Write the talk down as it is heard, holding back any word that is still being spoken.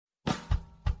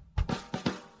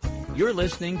You're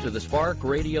listening to the Spark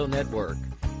Radio Network,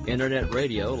 internet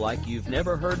radio like you've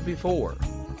never heard before.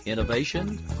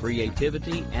 Innovation,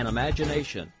 creativity, and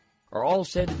imagination are all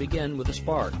said to begin with a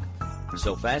spark.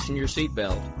 So fasten your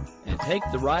seatbelt and take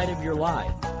the ride of your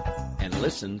life and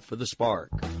listen for the spark.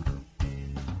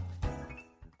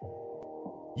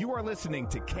 You are listening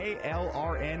to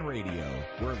KLRN Radio,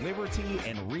 where liberty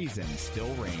and reason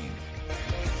still reign.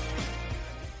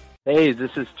 Hey,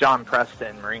 this is John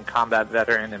Preston, Marine Combat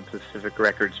Veteran and Pacific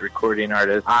Records recording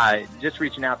artist. Just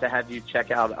reaching out to have you check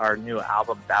out our new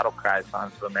album, Battle Cry,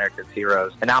 Songs of America's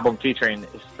Heroes, an album featuring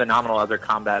phenomenal other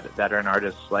combat veteran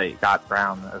artists like Scott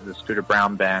Brown of the Scooter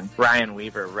Brown Band, Ryan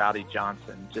Weaver, Rowdy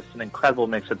Johnson, just an incredible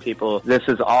mix of people. This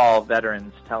is all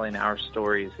veterans telling our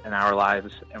stories and our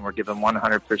lives, and we're giving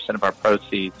 100% of our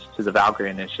proceeds to the Valkyrie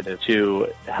Initiative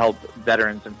to help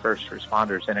veterans and first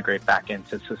responders integrate back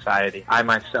into society. I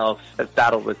myself have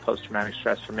battled with post-traumatic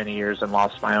stress for many years and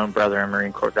lost my own brother, a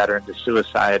Marine Corps veteran, to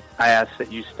suicide. I ask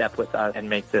that you step with us and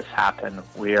make this happen.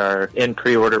 We are in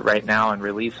pre-order right now and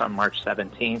release on March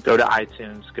 17th. Go to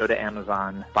iTunes, go to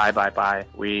Amazon, buy.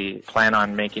 We plan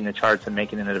on making the charts and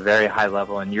making it at a very high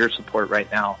level, and your support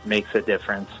right now makes a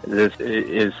difference. This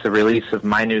is the release of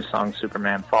my new song,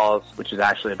 Superman Falls, which is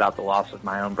actually about the loss of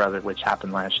my own brother, which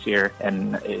happened last year,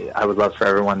 and I would love for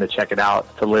everyone to check it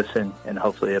out, to listen, and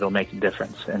hopefully it'll make a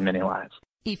difference in many lives.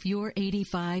 If you're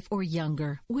 85 or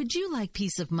younger, would you like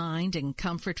peace of mind and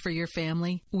comfort for your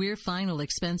family? We're Final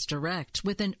Expense Direct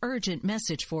with an urgent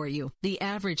message for you. The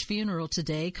average funeral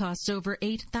today costs over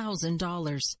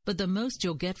 $8,000, but the most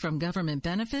you'll get from government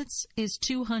benefits is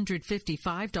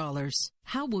 $255.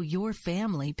 How will your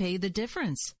family pay the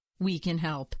difference? We can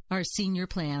help. Our senior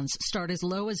plans start as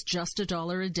low as just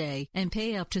 $1 a day and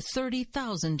pay up to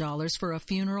 $30,000 for a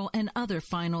funeral and other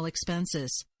final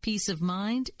expenses. Peace of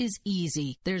mind is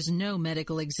easy. There's no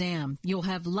medical exam. You'll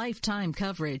have lifetime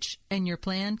coverage, and your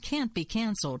plan can't be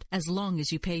canceled as long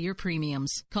as you pay your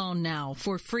premiums. Call now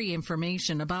for free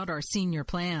information about our senior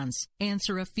plans.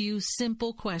 Answer a few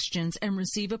simple questions and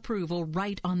receive approval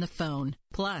right on the phone.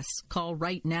 Plus, call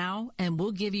right now and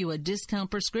we'll give you a discount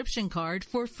prescription card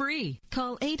for free.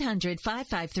 Call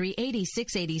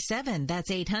 800-553-8687.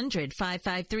 That's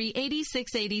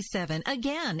 800-553-8687.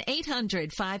 Again,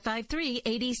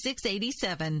 800-553-8687.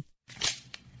 8687.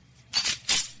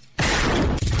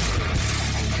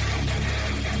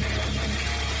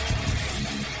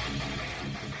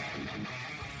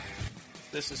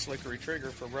 This is Slickery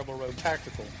Trigger for Rebel Road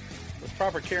Tactical. With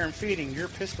proper care and feeding, your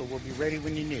pistol will be ready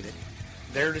when you need it,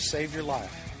 there to save your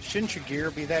life. Shouldn't your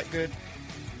gear be that good?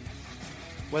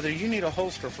 Whether you need a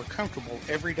holster for comfortable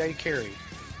everyday carry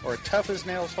or a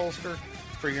tough-as-nails holster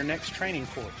for your next training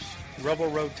course, Rebel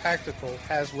Road Tactical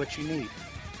has what you need.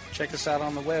 Check us out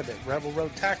on the web at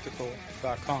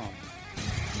rebelroadtactical.com.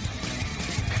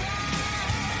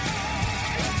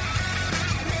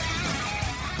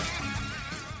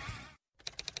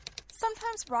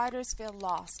 Sometimes riders feel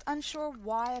lost, unsure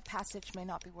why a passage may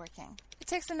not be working. It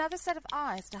takes another set of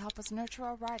eyes to help us nurture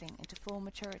our writing into full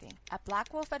maturity. At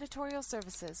Black Wolf Editorial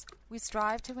Services, we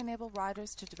strive to enable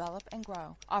writers to develop and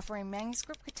grow, offering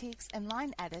manuscript critiques and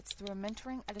line edits through a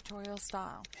mentoring editorial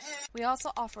style. We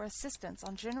also offer assistance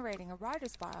on generating a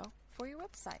writer's bio for your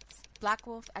websites. Black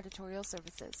Wolf Editorial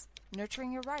Services,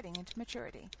 nurturing your writing into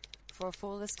maturity. For a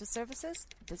full list of services,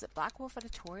 visit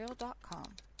blackwolfeditorial.com.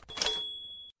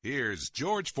 Here's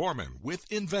George Foreman with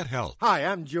InventHelp. Hi,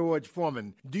 I'm George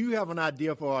Foreman. Do you have an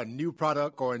idea for a new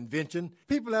product or invention?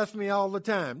 People ask me all the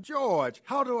time, George,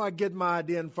 how do I get my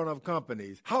idea in front of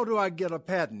companies? How do I get a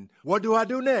patent? What do I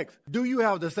do next? Do you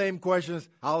have the same questions?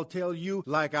 I'll tell you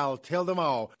like I'll tell them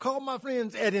all. Call my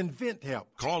friends at InventHelp.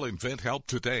 Call InventHelp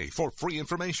today for free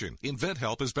information.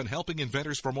 InventHelp has been helping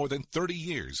inventors for more than 30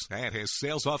 years and has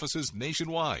sales offices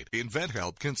nationwide.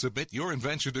 InventHelp can submit your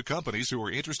invention to companies who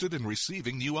are interested in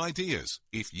receiving new ideas.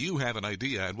 If you have an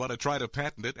idea and want to try to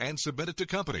patent it and submit it to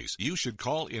companies, you should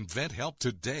call InventHelp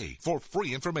today for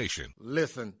free information.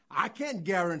 Listen, I can't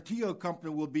guarantee a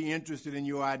company will be interested in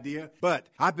your idea, but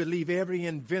I believe every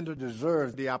inventor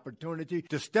deserves the opportunity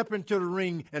to step into the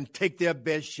ring and take their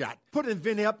best shot. Put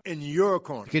InventHelp in your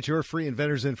corner. To get your free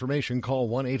inventor's information, call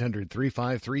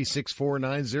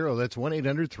 1-800-353-6490. That's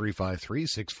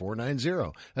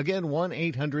 1-800-353-6490. Again,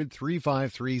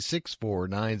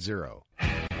 1-800-353-6490.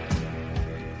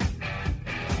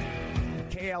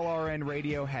 KLRN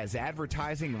Radio has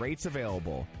advertising rates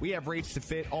available. We have rates to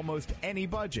fit almost any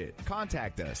budget.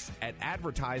 Contact us at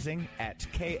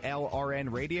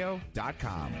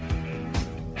advertising@klrnradio.com.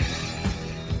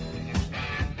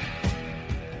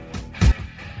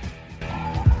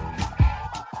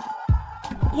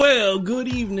 Well, good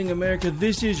evening, America.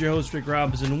 This is your host, Rick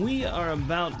Robinson. We are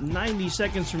about 90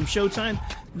 seconds from showtime.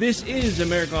 This is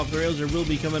America Off the Rails, or will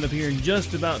be coming up here in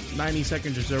just about 90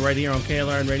 seconds or so right here on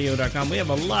KLRNradio.com. We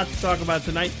have a lot to talk about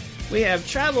tonight. We have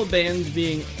travel bans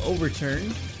being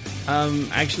overturned,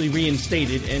 actually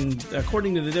reinstated, and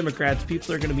according to the Democrats,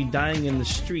 people are going to be dying in the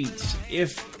streets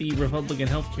if the Republican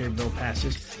health care bill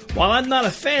passes. While I'm not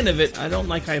a fan of it, I don't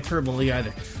like hyperbole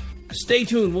either. Stay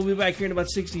tuned. We'll be back here in about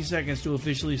 60 seconds to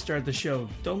officially start the show.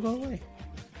 Don't go away.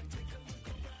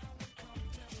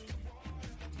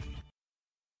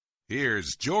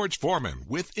 Here's George Foreman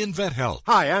with InventHelp.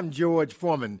 Hi, I'm George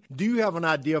Foreman. Do you have an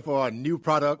idea for a new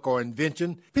product or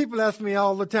invention? People ask me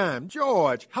all the time,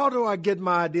 George, how do I get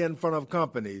my idea in front of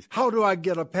companies? How do I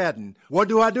get a patent? What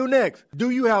do I do next? Do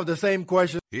you have the same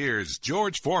question? Here's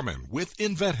George Foreman with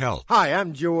InventHelp. Hi,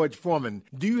 I'm George Foreman.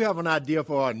 Do you have an idea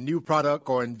for a new product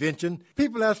or invention?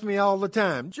 People ask me all the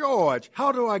time, George,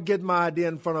 how do I get my idea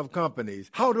in front of companies?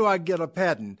 How do I get a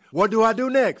patent? What do I do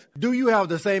next? Do you have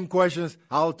the same questions?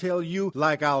 I'll tell you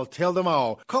like I'll tell them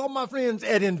all. Call my friends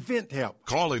at InventHelp.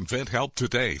 Call InventHelp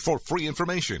today for free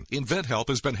information. InventHelp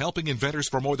has been helping inventors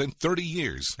for more than 30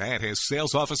 years and has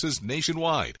sales offices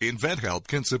nationwide. InventHelp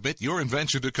can submit your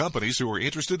invention to companies who are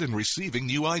interested in receiving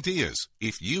new ideas.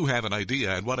 If you have an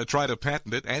idea and want to try to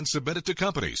patent it and submit it to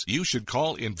companies, you should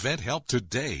call InventHelp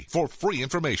today for free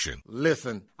information.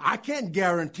 Listen, I can't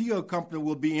guarantee a company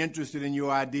will be interested in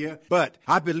your idea, but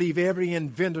I believe every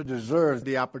inventor deserves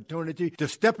the opportunity to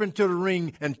step into the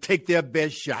ring and take their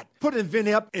best shot. Put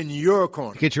InventHelp in your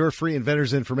corner. Get your free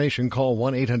inventor's information. Call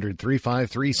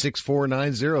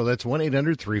 1-800-353-6490. That's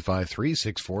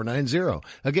 1-800-353-6490.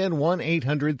 Again,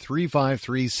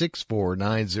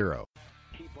 1-800-353-6490.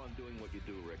 Keep on doing what you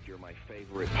do, Rick. You're my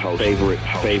favorite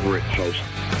host.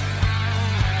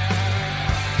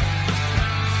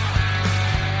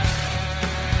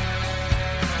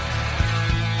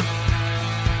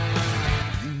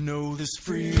 You know this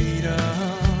freedom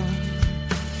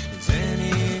is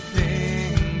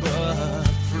anything but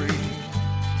free.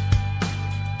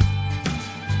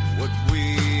 What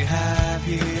we have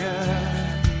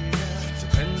here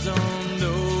depends on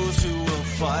those who will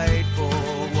fight for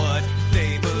what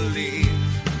they believe.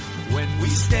 When we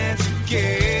stand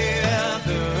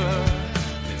together,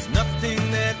 there's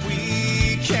nothing that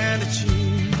we can't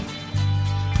achieve.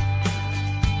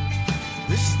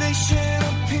 This nation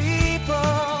of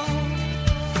people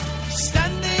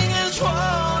standing as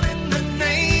one in the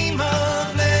name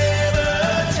of liberty.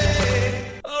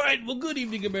 All right, well, good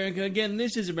evening, America. Again,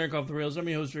 this is America Off the Rails. I'm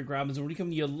your host, Rick Robinson. We're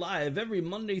coming to you live every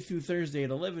Monday through Thursday at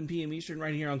 11 p.m. Eastern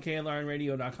right here on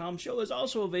KLRNradio.com. Show is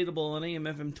also available on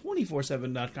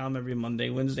AMFM247.com every Monday,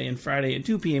 Wednesday, and Friday at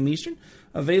 2 p.m. Eastern.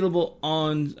 Available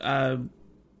on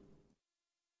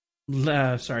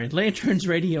Lanterns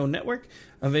Radio Network.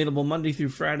 Available Monday through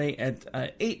Friday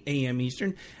at 8 a.m.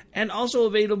 Eastern. And also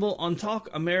available on Talk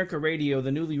America Radio,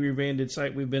 the newly rebranded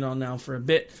site we've been on now for a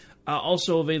bit.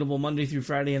 Also available Monday through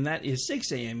Friday, and that is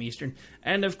 6 a.m. Eastern.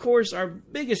 And, of course, our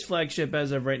biggest flagship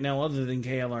as of right now, other than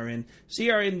KLRN,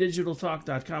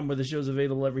 crndigitaltalk.com, where the show's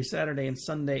available every Saturday and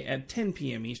Sunday at 10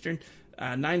 p.m. Eastern,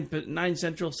 9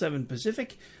 Central, 7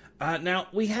 Pacific. Now,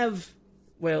 we have...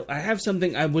 Well, I have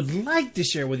something I would like to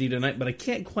share with you tonight, but I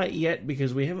can't quite yet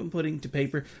because we haven't put ink to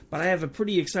paper. But I have a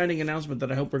pretty exciting announcement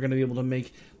that I hope we're going to be able to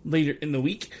make later in the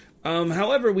week.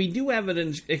 However, we do have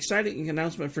an exciting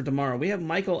announcement for tomorrow. We have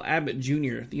Michael Abbott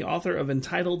Jr., the author of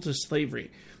Entitled to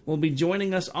Slavery, will be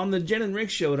joining us on the Jen and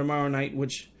Rick show tomorrow night,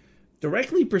 which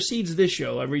directly precedes this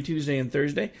show every Tuesday and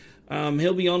Thursday.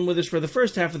 He'll be on with us for the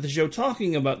first half of the show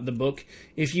talking about the book.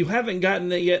 If you haven't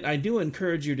gotten it yet, I do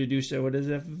encourage you to do so. It is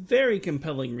a very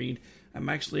compelling read. I'm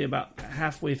actually about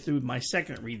halfway through my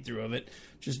second read-through of it,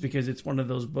 just because it's one of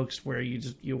those books where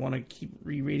you want to keep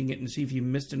rereading it and see if you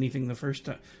missed anything the first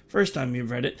time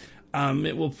you've read it.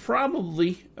 It will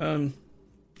probably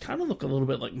kind of look a little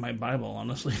bit like my Bible,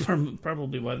 honestly,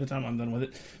 probably by the time I'm done with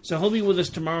it. So he'll be with us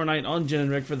tomorrow night on Jen and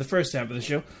Rick for the first half of the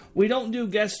show. We don't do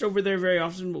guests over there very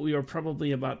often, but we are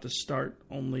probably about to start,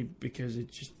 only because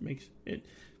it just makes it...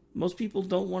 Most people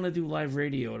don't want to do live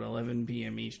radio at 11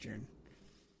 p.m. Eastern.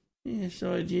 Yeah,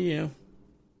 so, you know...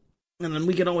 And then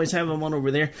we can always have them on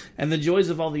over there. And the joys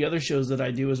of all the other shows that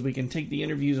I do is we can take the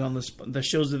interviews on the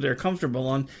shows that they're comfortable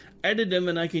on, edit them,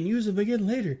 and I can use them again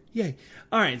later. Yay.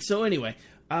 All right, so anyway...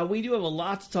 we do have a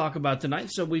lot to talk about tonight,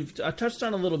 so we've touched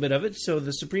on a little bit of it. So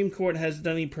the Supreme Court has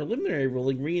done a preliminary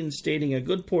ruling reinstating a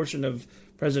good portion of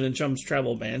President Trump's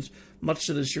travel bans, much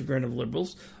to the chagrin of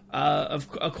liberals.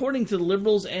 According to the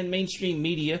liberals and mainstream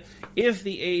media, if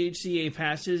the AHCA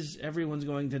passes, everyone's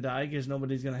going to die because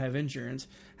nobody's going to have insurance.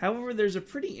 However, there's a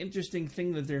pretty interesting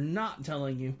thing that they're not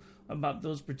telling you about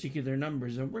those particular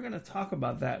numbers, and we're going to talk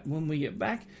about that when we get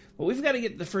back. But we've got to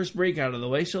get the first break out of the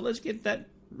way, so let's get that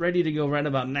ready to go right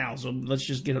about now. So let's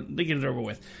just get it over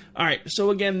with. All right,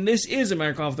 so again, this is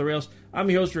America Off the Rails. I'm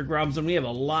your host, Rick Robinson. We have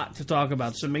a lot to talk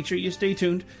about, so make sure you stay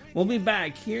tuned. We'll be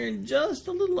back here in just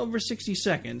a little over 60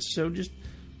 seconds, so just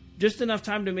enough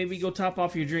time to maybe go top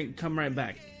off your drink. Come right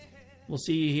back. We'll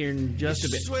see you here in just a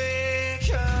bit.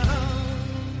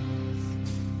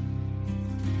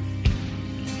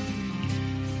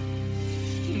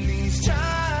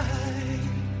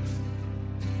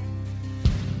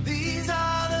 These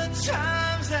are the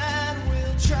times that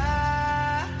we'll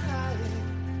try.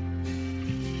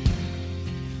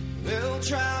 They'll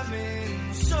try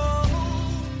me so.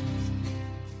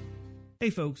 Hey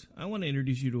folks, I want to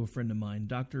introduce you to a friend of mine,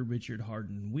 Dr. Richard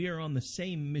Harden. We are on the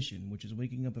same mission, which is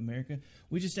waking up America.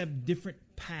 We just have different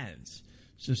paths.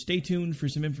 So stay tuned for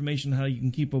some information on how you can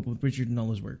keep up with Richard and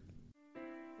all his work.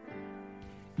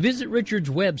 Visit Richard's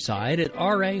website at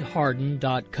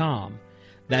raharden.com.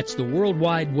 That's the World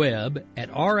Wide Web at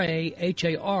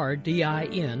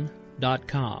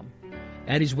RAHARDIN.com.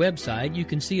 At his website, you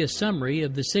can see a summary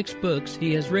of the 6 books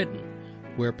he has written,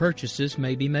 where purchases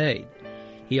may be made.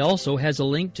 He also has a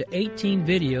link to 18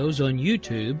 videos on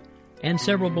YouTube and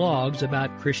several blogs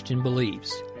about Christian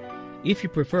beliefs. If you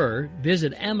prefer,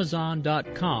 visit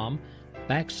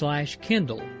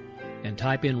Amazon.com/Kindle and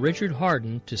type in Richard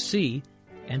Harden to see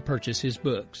and purchase his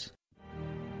books.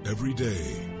 Every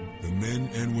day, the men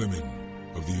and women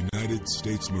of the United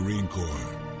States Marine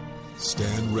Corps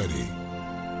stand ready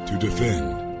to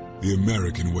defend the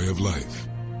American way of life.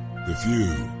 The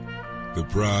few, the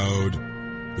proud,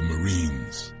 the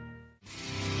Marines.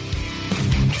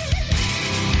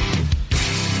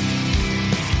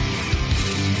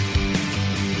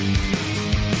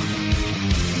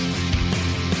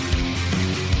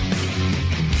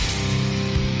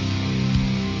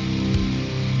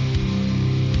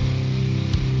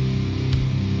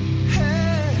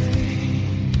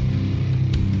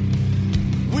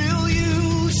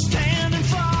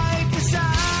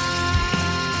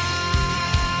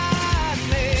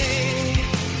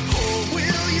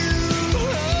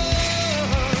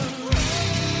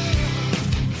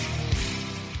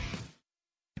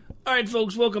 All right,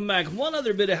 folks, welcome back. One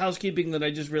other bit of housekeeping that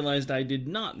I just realized I did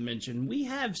not mention. We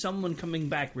have someone coming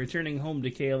back, returning home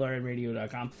to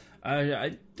KLRNradio.com.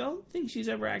 I don't think she's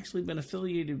ever actually been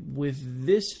affiliated with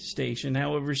this station.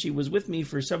 However, she was with me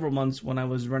for several months when I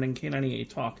was running K98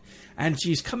 Talk, and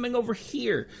she's coming over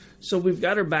here. So we've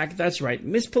got her back. That's right.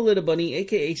 Miss Polita Bunny,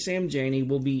 a.k.a. Sam Janney,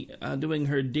 will be doing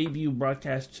her debut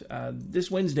broadcast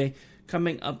this Wednesday,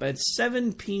 coming up at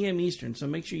 7 p.m. Eastern, so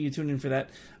make sure you tune in for that.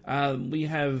 We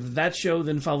have that show,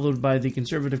 then followed by the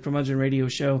Conservative Curmudgeon Radio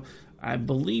Show. I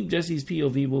believe Jesse's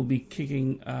POV will be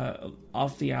kicking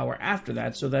off the hour after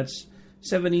that, so that's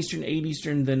 7 Eastern, 8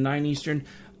 Eastern, then 9 Eastern.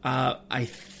 I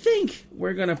think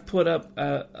we're going to put up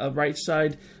a right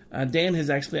side. Dan has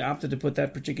actually opted to put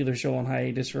that particular show on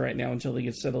hiatus for right now until he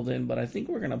gets settled in, but I think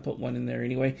we're going to put one in there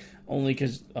anyway, only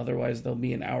because otherwise there'll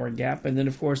be an hour gap. And then,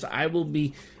 of course, I will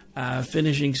be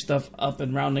finishing stuff up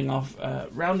and rounding out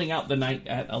the night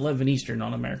at 11 Eastern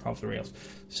on America Off the Rails.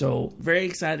 So very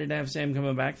excited to have Sam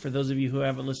coming back. For those of you who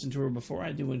haven't listened to her before,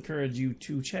 I do encourage you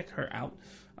to check her out.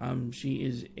 She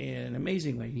is an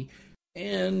amazing lady.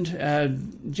 And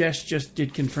Jess just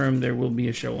did confirm there will be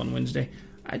a show on Wednesday.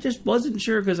 I just wasn't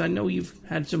sure because I know you've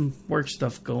had some work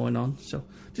stuff going on. So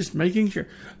just making sure.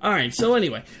 All right, so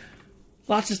anyway,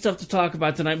 lots of stuff to talk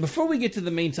about tonight. Before we get to the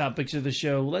main topics of the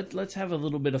show, let's have a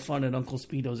little bit of fun at Uncle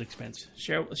Speedo's expense,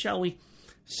 shall we?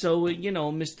 So,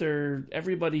 Mr.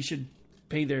 Everybody should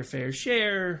pay their fair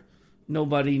share.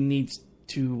 Nobody needs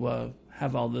to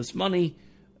have all this money.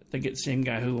 The same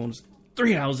guy who owns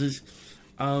 3 houses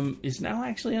is now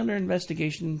actually under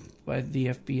investigation by the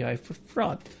FBI for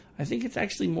fraud. I think it's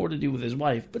actually more to do with his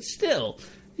wife, but still,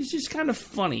 it's just kind of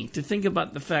funny to think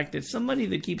about the fact that somebody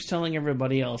that keeps telling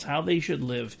everybody else how they should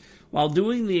live while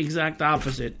doing the exact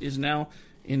opposite is now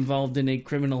involved in a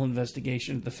criminal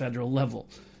investigation at the federal level.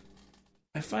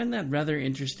 I find that rather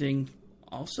interesting,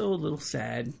 also a little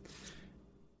sad,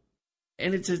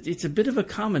 and it's a bit of a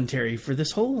commentary for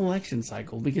this whole election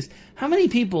cycle, because how many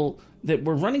people that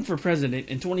were running for president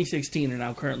in 2016 are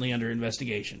now currently under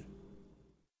investigation?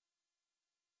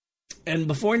 And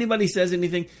before anybody says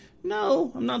anything,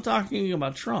 no, I'm not talking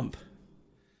about Trump.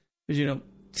 Because,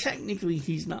 technically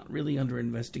he's not really under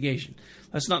investigation.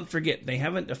 Let's not forget, they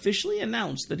haven't officially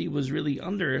announced that he was really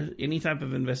under any type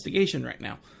of investigation right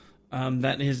now.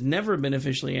 That has never been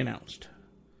officially announced.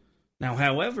 Now,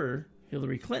 however,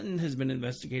 Hillary Clinton has been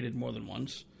investigated more than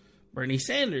once. Bernie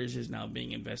Sanders is now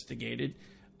being investigated.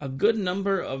 A good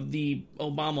number of the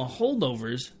Obama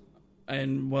holdovers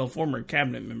and, well, former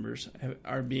cabinet members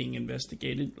are being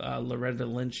investigated. Loretta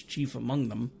Lynch, chief among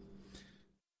them.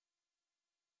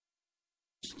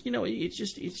 You know, it's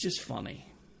just funny.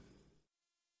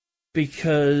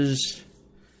 Because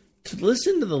to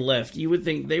listen to the left, you would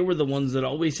think they were the ones that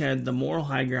always had the moral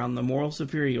high ground, the moral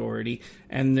superiority,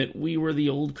 and that we were the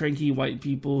old cranky white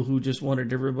people who just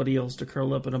wanted everybody else to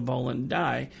curl up in a ball and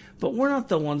die. But we're not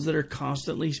the ones that are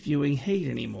constantly spewing hate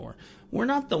anymore. We're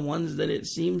not the ones that it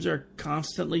seems are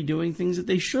constantly doing things that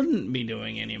they shouldn't be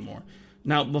doing anymore.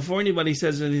 Now, before anybody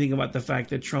says anything about the fact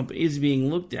that Trump is being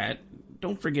looked at,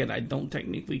 don't forget, I don't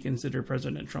technically consider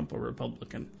President Trump a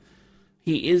Republican.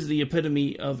 He is the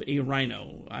epitome of a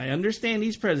rhino. I understand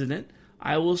he's president.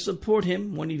 I will support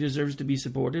him when he deserves to be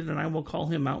supported, and I will call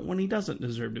him out when he doesn't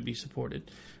deserve to be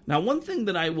supported. Now, one thing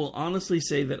that I will honestly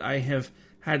say that I have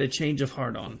had a change of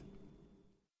heart on,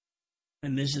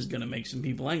 and this is going to make some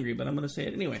people angry, but I'm going to say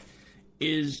it anyway,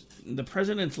 is the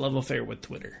president's love affair with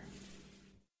Twitter.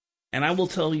 And I will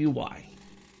tell you why.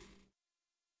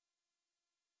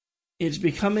 It's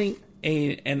becoming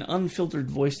an unfiltered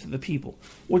voice to the people,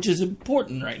 which is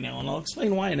important right now, and I'll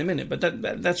explain why in a minute, but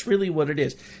that's really what it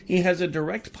is. He has a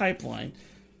direct pipeline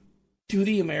to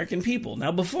the American people.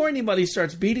 Now, before anybody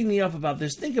starts beating me up about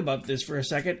this, think about this for a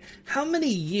second. How many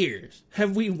years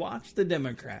have we watched the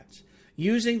Democrats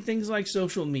using things like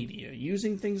social media,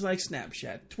 using things like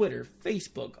Snapchat, Twitter,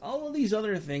 Facebook, all of these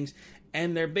other things,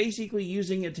 and they're basically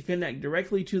using it to connect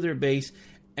directly to their base,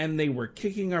 and they were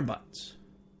kicking our butts?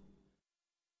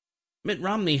 Mitt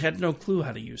Romney had no clue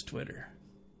how to use Twitter.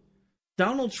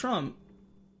 Donald Trump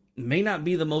may not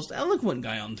be the most eloquent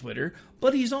guy on Twitter,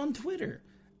 but he's on Twitter,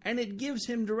 and it gives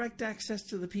him direct access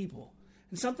to the people.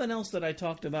 And something else that I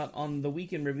talked about on the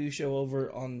Weekend Review show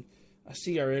over on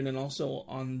CRN and also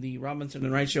on the Robinson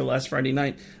and Wright show last Friday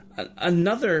night,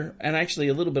 another, and actually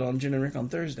a little bit on Jen and Rick on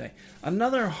Thursday,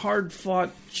 another hard-fought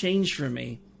change for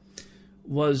me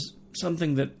was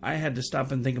something that I had to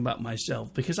stop and think about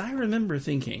myself, because I remember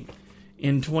thinking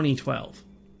in 2012,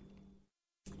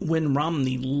 when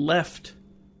Romney left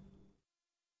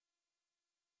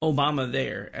Obama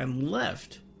there and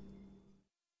left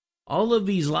all of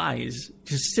these lies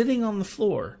just sitting on the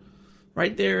floor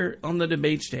right there on the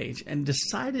debate stage and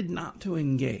decided not to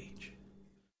engage,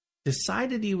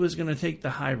 decided he was going to take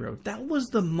the high road. That was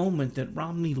the moment that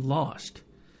Romney lost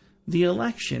the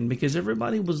election, because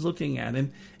everybody was looking at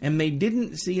him and they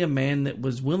didn't see a man that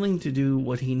was willing to do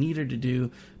what he needed to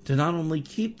do to not only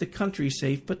keep the country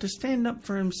safe, but to stand up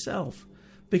for himself.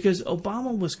 Because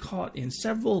Obama was caught in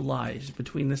several lies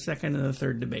between the second and the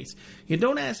third debates. You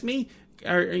don't ask me,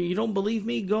 or you don't believe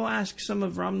me, go ask some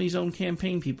of Romney's own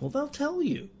campaign people. They'll tell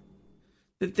you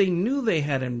that they knew they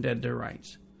had him dead to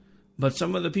rights. But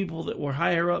some of the people that were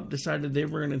higher up decided they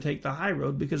were going to take the high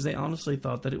road because they honestly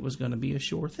thought that it was going to be a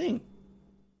sure thing.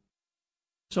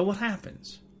 So what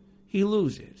happens? He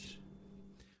loses.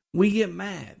 We get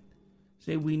mad.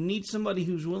 Say we need somebody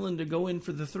who's willing to go in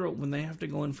for the throat when they have to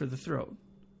go in for the throat.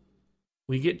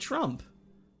 We get Trump,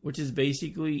 which is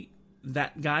basically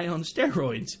that guy on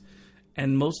steroids.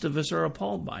 And most of us are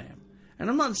appalled by him. And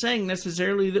I'm not saying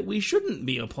necessarily that we shouldn't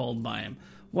be appalled by him.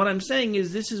 What I'm saying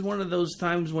is this is one of those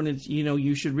times when it's,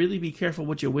 you should really be careful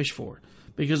what you wish for.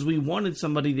 Because we wanted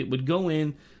somebody that would go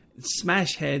in,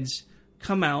 smash heads,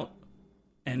 come out,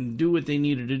 and do what they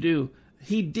needed to do.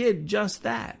 He did just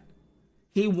that.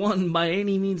 He won by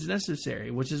any means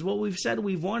necessary, which is what we've said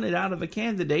we've wanted out of a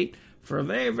candidate for a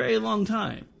very, very long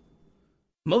time.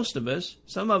 Most of us,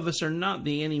 some of us are not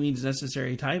the any means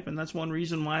necessary type, and that's one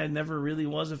reason why I never really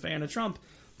was a fan of Trump.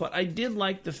 But I did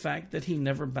like the fact that he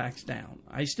never backs down.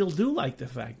 I still do like the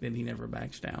fact that he never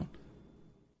backs down.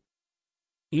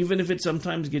 Even if it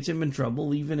sometimes gets him in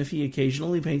trouble, even if he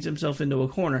occasionally paints himself into a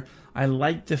corner, I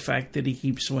like the fact that he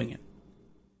keeps swinging.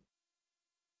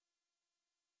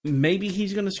 Maybe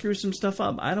he's going to screw some stuff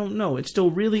up. I don't know. It's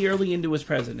still really early into his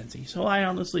presidency, so I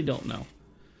honestly don't know.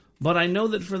 But I know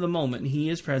that for the moment, he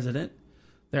is president.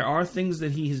 There are things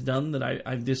that he has done that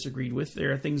I've disagreed with.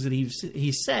 There are things that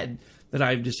he said that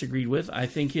I've disagreed with. I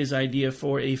think his idea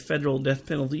for a federal death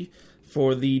penalty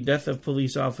for the death of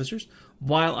police officers,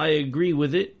 while I agree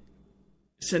with it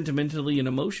sentimentally and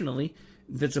emotionally,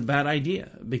 that's a bad idea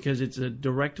because it's a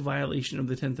direct violation of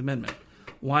the 10th Amendment.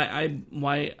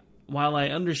 While I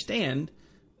understand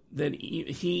that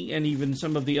he and even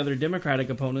some of the other Democratic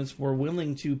opponents were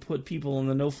willing to put people on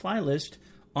the no-fly list,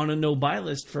 on a no-buy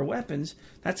list for weapons.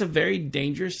 That's a very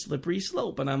dangerous, slippery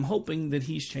slope, and I'm hoping that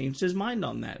he's changed his mind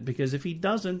on that, because if he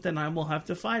doesn't, then I will have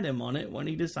to fight him on it when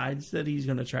he decides that he's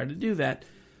going to try to do that.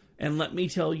 And let me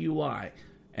tell you why.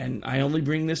 And I only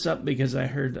bring this up because I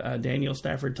heard Daniel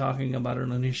Stafford talking about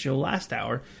it on his show last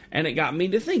hour, and it got me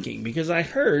to thinking, because I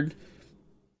heard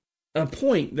a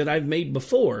point that I've made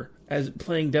before as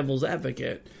playing devil's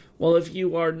advocate. Well, if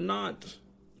you are not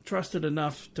trusted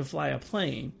enough to fly a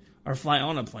plane, or fly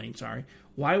on a plane,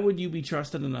 why would you be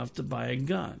trusted enough to buy a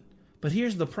gun? But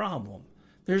here's the problem.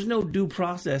 There's no due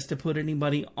process to put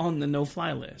anybody on the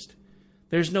no-fly list.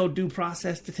 There's no due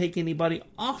process to take anybody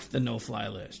off the no-fly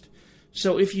list.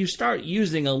 So if you start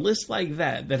using a list like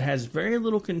that has very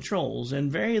little controls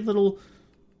and very little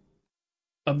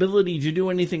ability to do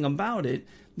anything about it,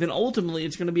 then ultimately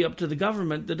it's going to be up to the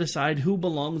government to decide who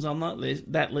belongs on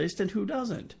that list and who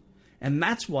doesn't. And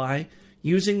that's why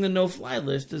using the no-fly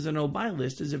list as a no-buy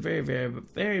list is a very, very,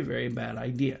 very, very bad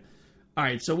idea. All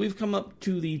right, so we've come up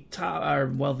to the top, I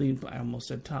almost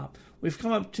said top. We've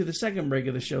come up to the second break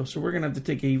of the show, so we're going to have to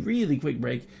take a really quick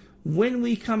break. When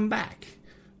we come back,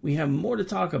 we have more to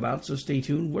talk about, so stay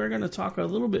tuned. We're going to talk a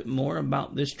little bit more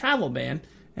about this travel ban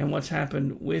and what's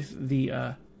happened with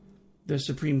the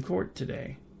Supreme Court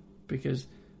today, because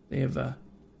they have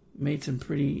made some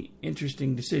pretty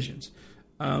interesting decisions.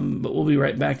 But we'll be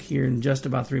right back here in just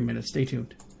about 3 minutes. Stay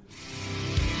tuned.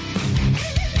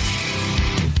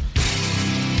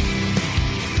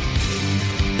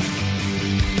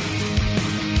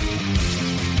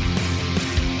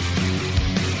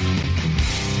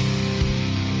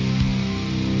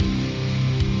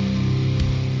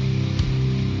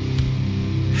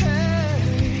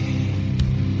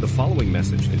 The following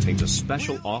message contains a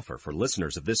special offer for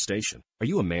listeners of this station. Are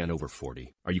you a man over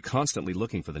 40? Are you constantly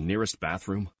looking for the nearest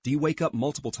bathroom? Do you wake up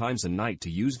multiple times a night to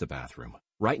use the bathroom?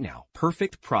 Right now,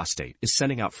 Perfect Prostate is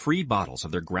sending out free bottles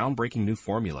of their groundbreaking new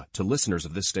formula to listeners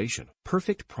of this station.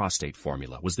 Perfect Prostate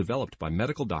formula was developed by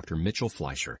medical doctor Mitchell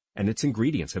Fleischer, and its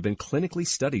ingredients have been clinically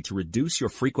studied to reduce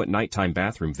your frequent nighttime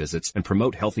bathroom visits and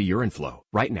promote healthy urine flow.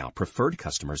 Right now, preferred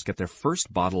customers get their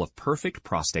first bottle of Perfect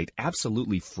Prostate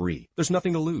absolutely free. There's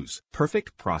nothing to lose.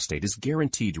 Perfect Prostate is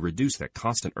guaranteed to reduce that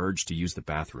constant urge to use the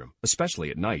bathroom, especially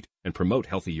at night, and promote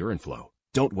healthy urine flow.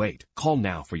 Don't wait. Call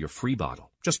now for your free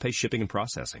bottle. Just pay shipping and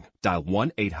processing. Dial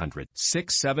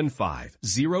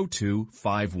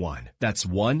 1-800-675-0251. That's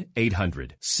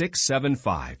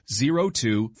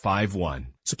 1-800-675-0251.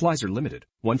 Supplies are limited.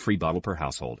 One free bottle per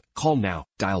household. Call now.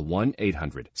 Dial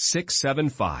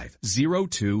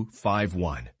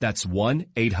 1-800-675-0251. That's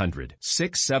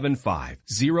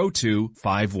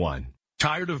 1-800-675-0251.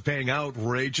 Tired of paying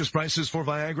outrageous prices for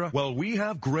Viagra? Well, we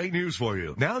have great news for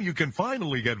you. Now you can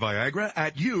finally get Viagra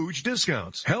at huge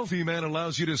discounts. Healthy Man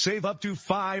allows you to save up to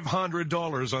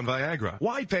 $500 on Viagra.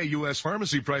 Why pay U.S.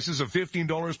 pharmacy prices of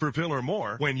 $15 per pill or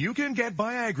more when you can get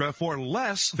Viagra for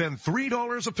less than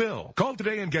 $3 a pill? Call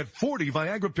today and get 40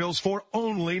 Viagra pills for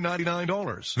only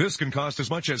 $99. This can cost as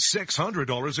much as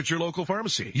 $600 at your local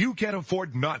pharmacy. You can't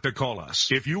afford not to call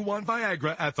us. If you want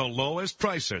Viagra at the lowest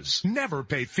prices, never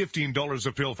pay $15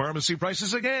 a pill pharmacy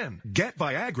prices again. Get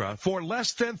Viagra for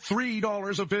less than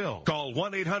 $3 a pill. Call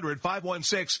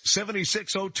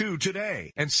 1-800-516-7602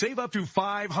 today and save up to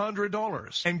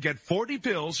 $500 and get 40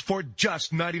 pills for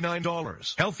just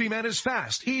 $99. Healthy Man is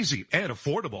fast, easy, and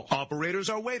affordable. Operators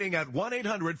are waiting at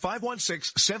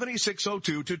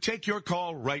 1-800-516-7602 to take your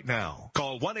call right now.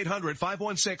 Call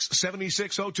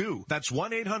 1-800-516-7602. That's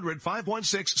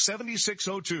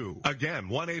 1-800-516-7602. Again,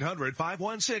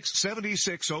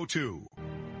 1-800-516-7602.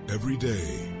 Every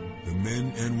day, the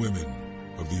men and women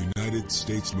of the United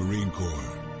States Marine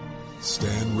Corps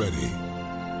stand ready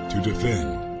to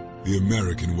defend the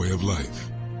American way of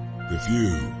life. The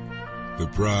few, the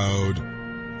proud,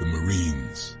 the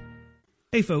Marines.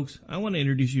 Hey folks, I want to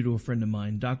introduce you to a friend of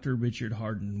mine, Dr. Richard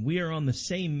Harden. We are on the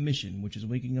same mission, which is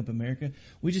waking up America.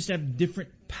 We just have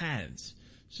different paths.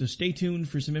 So stay tuned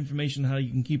for some information on how you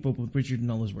can keep up with Richard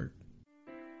and all his work.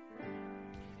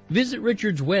 Visit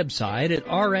Richard's website at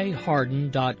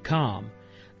raharden.com.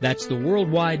 That's the World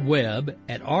Wide Web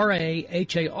at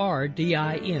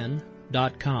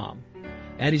RAHARDIN.com.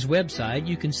 At his website,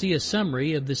 you can see a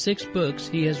summary of the 6 books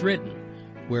he has written,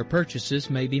 where purchases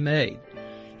may be made.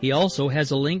 He also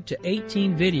has a link to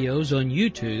 18 videos on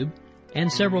YouTube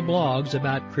and several blogs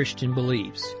about Christian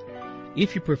beliefs.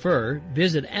 If you prefer,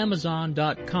 visit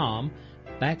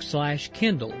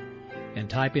Amazon.com/Kindle and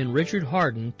type in Richard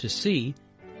Harden to see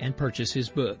and purchase his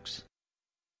books.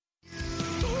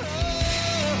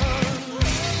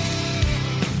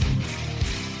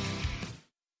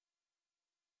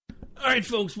 right,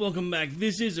 folks, welcome back.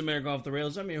 This is America Off the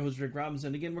Rails. I'm your host, Rick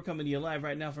Robinson. Again, we're coming to you live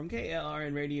right now from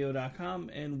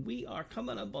KLRNradio.com, and we are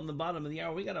coming up on the bottom of the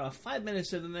hour. We got about 5 minutes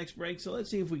to the next break, so let's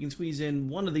see if we can squeeze in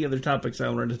one of the other topics I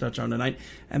wanted to touch on tonight,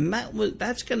 and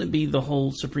that's going to be the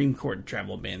whole Supreme Court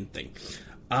travel ban thing.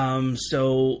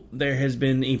 So there has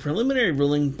been a preliminary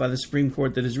ruling by the Supreme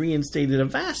Court that has reinstated a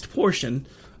vast portion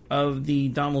of the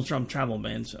Donald Trump travel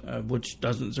bans, which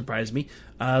doesn't surprise me.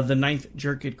 The Ninth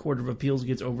Circuit Court of Appeals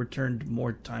gets overturned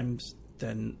more times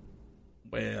than,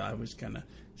 well, I was going to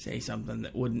say something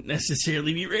that wouldn't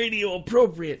necessarily be radio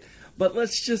appropriate, but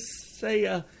let's just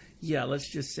say,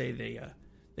 they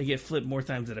get flipped more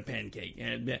times than a pancake.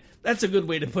 And that's a good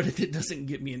way to put it that doesn't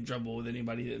get me in trouble with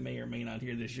anybody that may or may not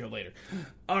hear this show later.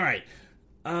 All right.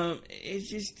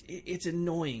 It's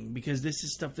annoying because this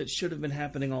is stuff that should have been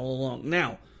happening all along.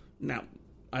 Now,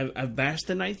 I've bashed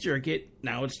the Ninth Circuit.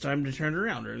 Now it's time to turn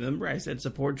around. Remember, I said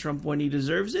support Trump when he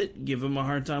deserves it, give him a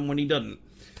hard time when he doesn't.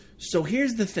 So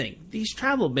here's the thing. These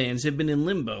travel bans have been in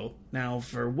limbo now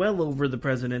for well over the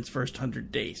president's first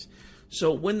 100 days.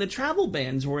 So when the travel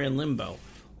bans were in limbo,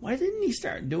 why didn't he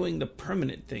start doing the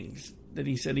permanent things that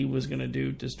he said he was going to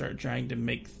do to start trying to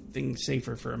make things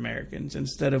safer for Americans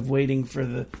instead of waiting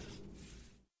for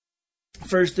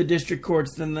first the district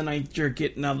courts, then the Ninth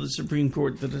Circuit, now the Supreme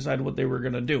Court to decide what they were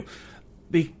going to do?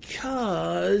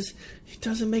 Because it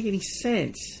doesn't make any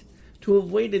sense to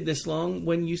have waited this long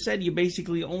when you said you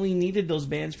basically only needed those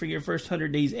bans for your first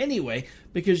 100 days anyway,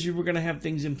 because you were going to have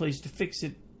things in place to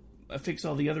fix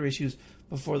all the other issues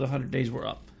before the 100 days were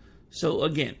up. So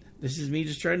again, this is me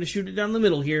just trying to shoot it down the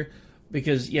middle here,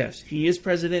 because yes, he is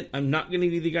president. I'm not going to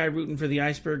be the guy rooting for the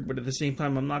iceberg, but at the same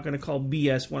time, I'm not going to call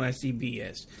BS when I see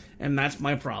BS. And that's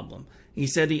my problem. He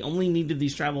said he only needed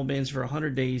these travel bans for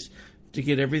 100 days to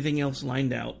get everything else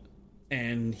lined out.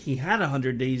 And he had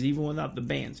 100 days even without the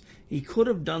bans. He could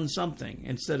have done something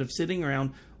instead of sitting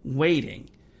around waiting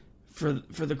for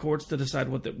the courts to decide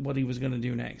what he was going to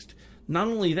do next. Not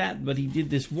only that, but he did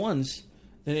this once,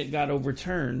 then it got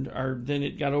overturned,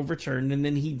 and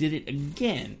then he did it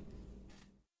again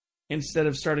instead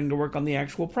of starting to work on the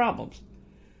actual problems.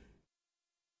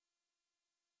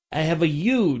 I have a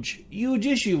huge, huge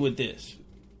issue with this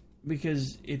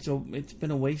because it's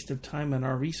been a waste of time and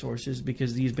our resources,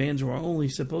 because these bans were only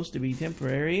supposed to be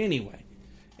temporary anyway.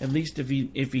 At least if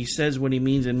he says what he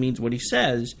means and means what he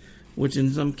says, which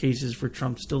in some cases for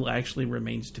Trump still actually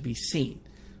remains to be seen,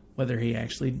 whether he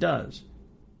actually does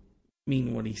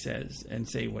mean what he says and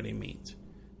say what he means,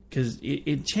 because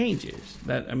it changes.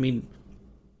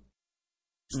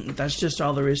 That's just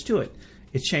all there is to it.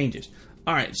 It changes.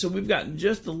 All right, so we've got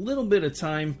just a little bit of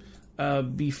time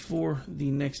before the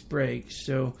next break,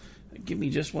 so give me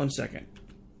just 1 second.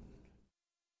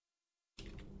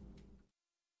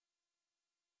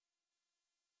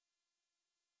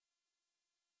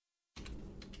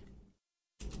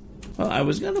 Well, I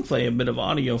was going to play a bit of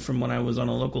audio from when I was on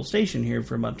a local station here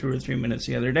for about 2 or 3 minutes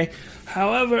the other day.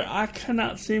 However, I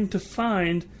cannot seem to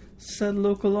find said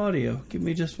local audio. Give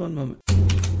me just 1 moment.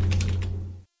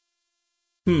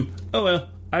 Oh well,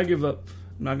 I give up.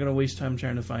 I'm not going to waste time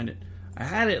trying to find it. I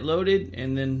had it loaded,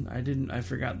 and then I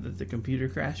forgot that the computer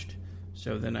crashed.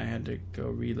 So then I had to go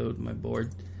reload my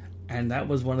board. And that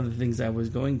was one of the things I was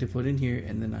going to put in here,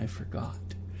 and then I forgot.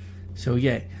 So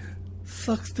yay.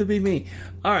 Sucks to be me.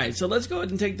 Alright, so let's go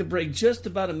ahead and take the break just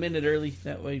about a minute early.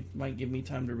 That way it might give me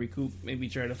time to recoup, maybe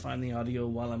try to find the audio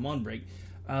while I'm on break.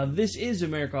 This is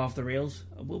America Off the Rails.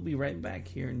 We'll be right back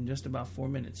here in just about 4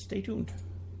 minutes. Stay tuned.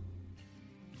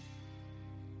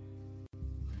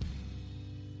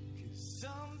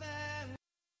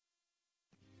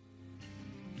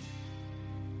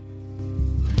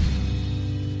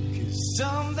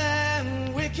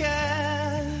 Something wicked.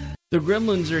 The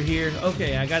Gremlins are here.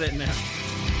 Okay, I got it now.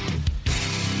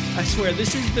 I swear,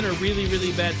 this has been a really,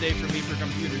 really bad day for me for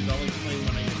computers. I'll explain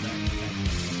when I get back.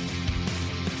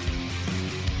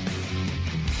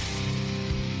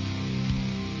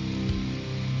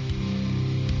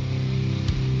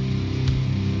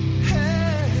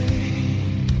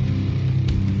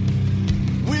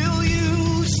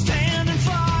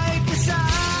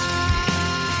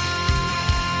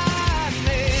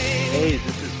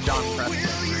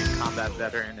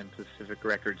 Veteran and Pacific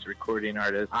Records recording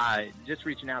artist. Just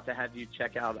reaching out to have you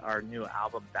check out our new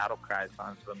album, Battle Cry,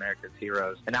 Songs of America's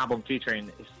Heroes. An album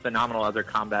featuring phenomenal other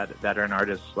combat veteran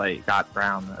artists like Scott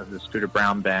Brown of the Scooter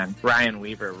Brown Band, Ryan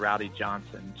Weaver, Rowdy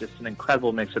Johnson. Just an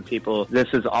incredible mix of people. This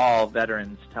is all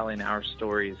veterans telling our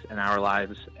stories and our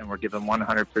lives, and we're giving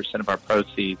 100% of our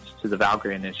proceeds to the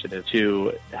Valkyrie Initiative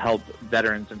to help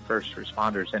veterans and first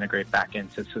responders integrate back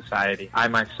into society. I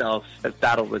myself have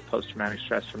battled with post-traumatic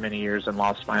stress for many years. years and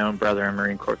lost my own brother, a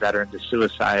Marine Corps veteran, to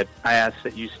suicide. I ask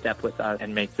that you step with us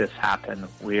and make this happen.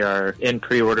 We are in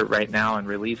pre-order right now and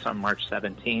release on March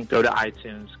 17th. Go to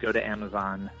iTunes, go to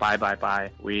Amazon, buy.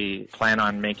 We plan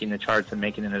on making the charts and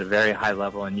making it at a very high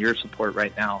level, and your support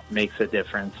right now makes a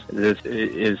difference. This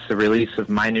is the release of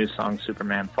my new song,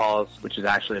 Superman Falls, which is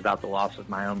actually about the loss of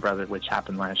my own brother, which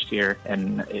happened last year.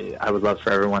 And I would love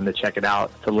for everyone to check it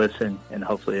out, to listen, and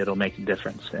hopefully it'll make a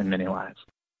difference in many lives.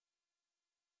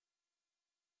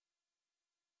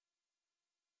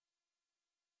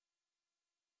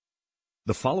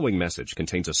 The following message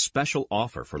contains a special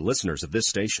offer for listeners of this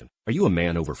station. Are you a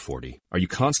man over 40? Are you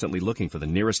constantly looking for the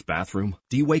nearest bathroom?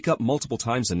 Do you wake up multiple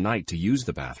times a night to use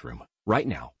the bathroom? Right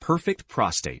now, Perfect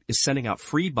Prostate is sending out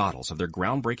free bottles of their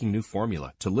groundbreaking new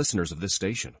formula to listeners of this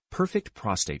station. Perfect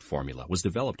Prostate Formula was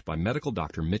developed by medical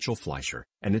doctor Mitchell Fleischer,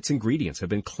 and its ingredients have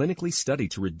been clinically studied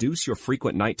to reduce your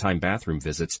frequent nighttime bathroom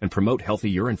visits and promote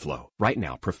healthy urine flow. Right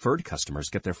now, preferred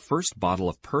customers get their first bottle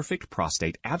of Perfect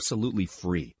Prostate absolutely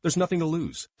free. There's nothing to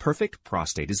lose. Perfect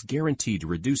Prostate is guaranteed to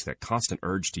reduce that constant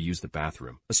urge to use the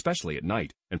bathroom, especially at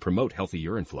night, and promote healthy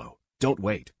urine flow. Don't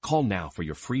wait. Call now for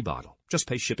your free bottle. Just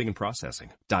pay shipping and processing.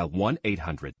 Dial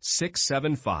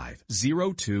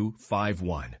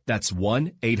 1-800-675-0251. That's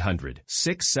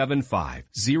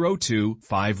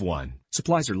 1-800-675-0251.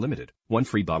 Supplies are limited. One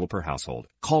free bottle per household.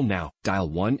 Call now. Dial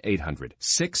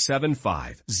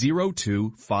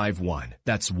 1-800-675-0251.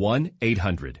 That's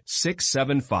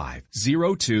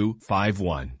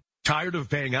 1-800-675-0251. Tired of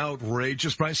paying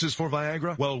outrageous prices for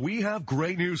Viagra? Well, we have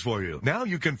great news for you. Now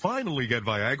you can finally get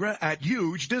Viagra at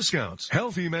huge discounts.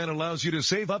 Healthy Man allows you to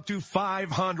save up to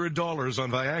 $500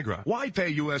 on Viagra. Why pay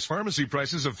U.S. pharmacy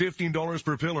prices of $15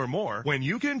 per pill or more when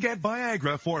you can get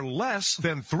Viagra for less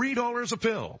than $3 a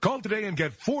pill? Call today and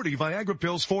get 40 Viagra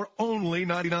pills for only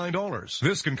 $99.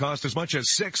 This can cost as much as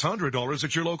 $600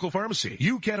 at your local pharmacy.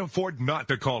 You can't afford not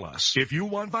to call us. If you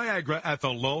want Viagra at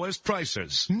the lowest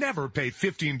prices, never pay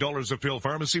 $15 a pill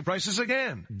pharmacy prices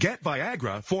again. Get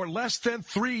Viagra for less than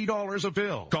 $3 a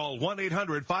pill. Call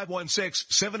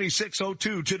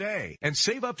 1-800-516-7602 today and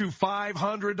save up to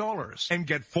 $500 and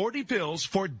get 40 pills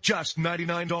for just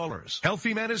 $99.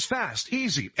 Healthy Man is fast,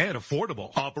 easy, and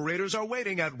affordable. Operators are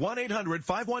waiting at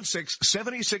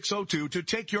 1-800-516-7602 to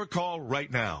take your call right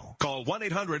now. Call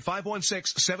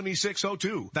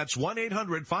 1-800-516-7602. That's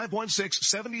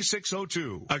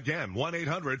 1-800-516-7602. Again,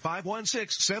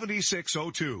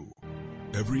 1-800-516-7602.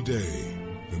 Every day,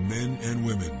 the men and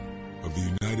women of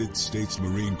the United States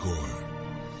Marine Corps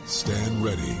stand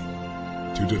ready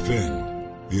to defend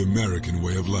the American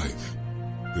way of life.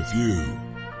 The few,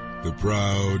 the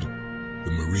proud, the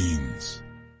Marines.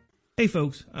 Hey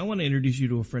folks, I want to introduce you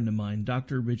to a friend of mine,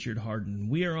 Dr. Richard Harden.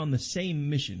 We are on the same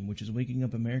mission, which is waking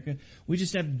up America. We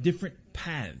just have different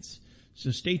paths. So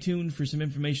stay tuned for some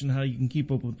information on how you can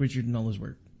keep up with Richard and all his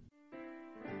work.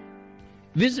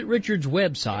 Visit Richard's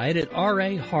website at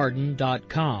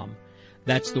raharden.com.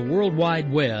 That's the World Wide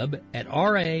Web at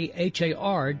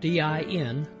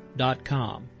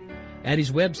RAHARDIN.com. At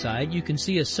his website, you can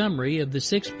see a summary of the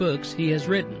 6 books he has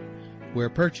written, where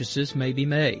purchases may be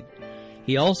made.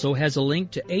 He also has a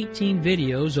link to 18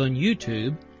 videos on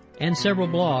YouTube and several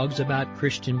blogs about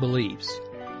Christian beliefs.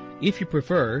 If you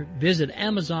prefer, visit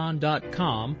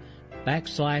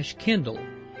Amazon.com/Kindle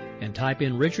and type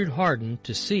in Richard Harden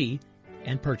to see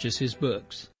and purchase his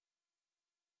books.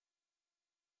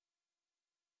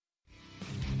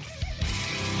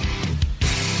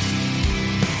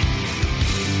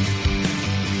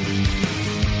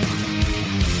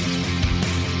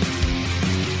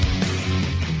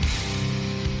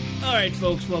 All right,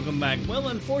 folks, welcome back. Well,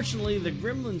 unfortunately, the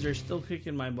gremlins are still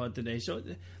kicking my butt today. So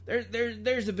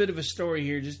there's a bit of a story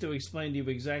here just to explain to you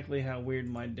exactly how weird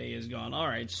my day has gone. All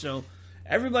right, so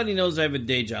everybody knows I have a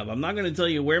day job. I'm not going to tell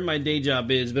you where my day job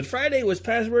is, but Friday was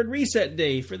password reset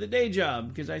day for the day job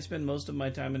because I spend most of my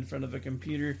time in front of a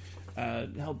computer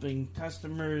helping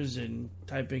customers and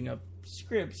typing up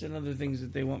scripts and other things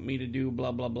that they want me to do,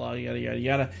 blah, blah, blah, yada, yada,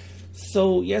 yada.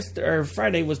 So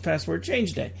Friday was password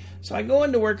change day. So I go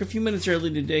into work a few minutes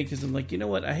early today because I'm like, you know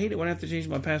what? I hate it when I have to change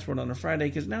my password on a Friday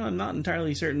because now I'm not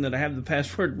entirely certain that I have the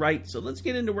password right. So let's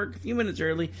get into work a few minutes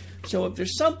early. So if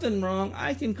there's something wrong,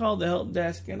 I can call the help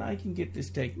desk and I can get this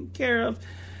taken care of.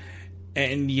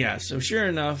 And yeah, so sure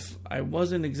enough, I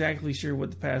wasn't exactly sure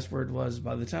what the password was.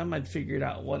 By the time I'd figured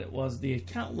out what it was, the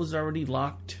account was already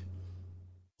locked.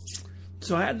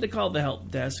 So I had to call the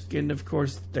help desk, and of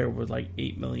course there were like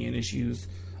 8 million issues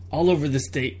all over the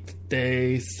state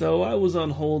today, so I was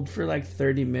on hold for like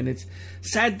 30 minutes.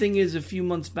 Sad thing is, a few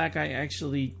months back I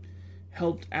actually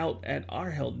helped out at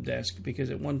our help desk, because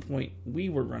at one point we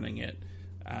were running it.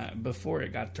 before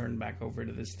it got turned back over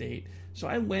to the state. So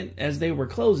I went as they were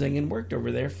closing and worked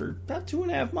over there for about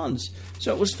 2.5 months.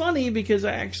 So it was funny because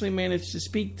I actually managed to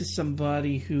speak to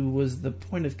somebody who was the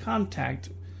point of contact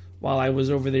while I was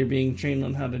over there being trained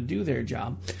on how to do their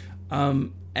job.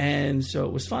 And so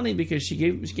it was funny because she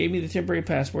gave me the temporary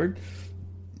password.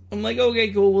 I'm like, okay,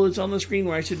 cool. Well, it's on the screen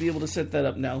where I should be able to set that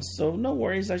up now. So no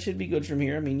worries. I should be good from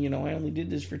here. I mean, I only did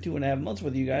this for 2.5 months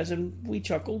with you guys, and we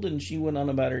chuckled, and she went on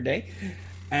about her day.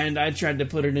 And I tried to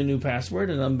put in a new password,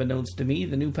 and unbeknownst to me,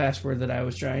 the new password that I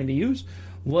was trying to use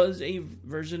was a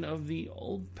version of the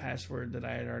old password that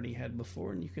I had already had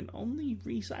before. And you can only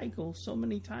recycle so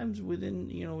many times within,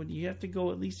 you have to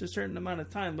go at least a certain amount of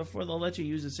time before they'll let you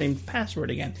use the same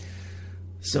password again.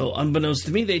 So, unbeknownst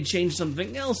to me, they'd changed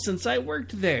something else since I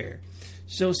worked there.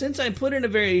 So, since I put in a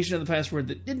variation of the password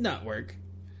that did not work,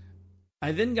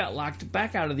 I then got locked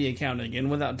back out of the account again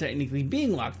without technically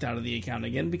being locked out of the account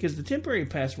again because the temporary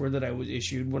password that I was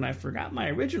issued when I forgot my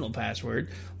original password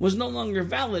was no longer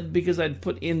valid because I'd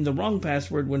put in the wrong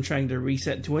password when trying to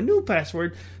reset to a new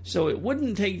password, so it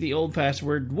wouldn't take the old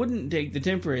password, wouldn't take the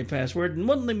temporary password, and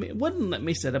wouldn't let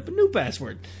me set up a new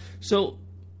password. So,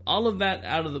 all of that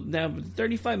now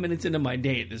 35 minutes into my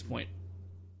day at this point.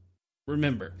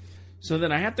 Remember. So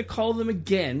then I have to call them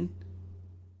again,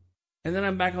 and then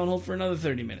I'm back on hold for another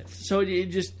 30 minutes. So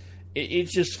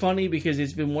it's just funny because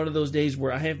it's been one of those days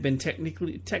where I have been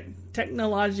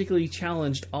technologically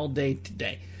challenged all day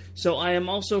today. So I am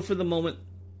also, for the moment,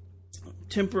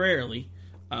 temporarily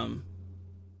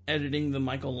editing the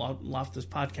Michael Loftus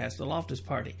podcast, The Loftus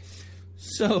Party.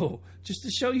 So, just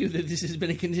to show you that this has been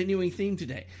a continuing theme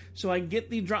today. So I get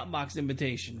the Dropbox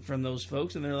invitation from those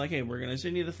folks, and they're like, hey, we're going to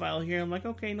send you the file here. I'm like,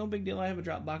 okay, no big deal. I have a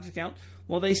Dropbox account.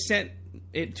 Well, they sent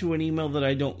it to an email that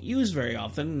I don't use very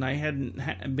often, and I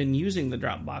hadn't been using the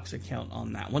Dropbox account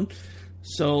on that one.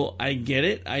 So I get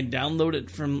it. I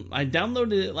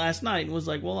downloaded it last night and was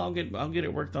like, well, I'll get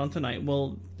it worked on tonight.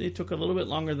 Well, it took a little bit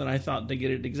longer than I thought to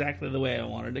get it exactly the way I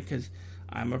wanted it because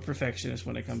I'm a perfectionist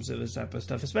when it comes to this type of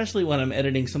stuff, especially when I'm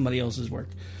editing somebody else's work,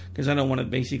 because I don't want to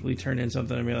basically turn in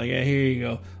something and be like, hey, here you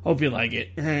go. Hope you like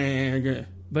it.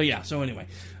 But yeah, so anyway.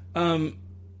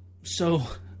 So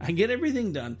I get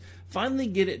everything done, finally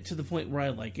get it to the point where I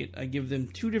like it. I give them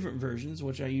 2 different versions,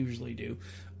 which I usually do.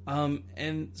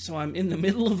 And so I'm in the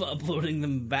middle of uploading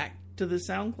them back to the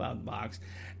SoundCloud box,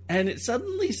 and it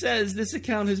suddenly says this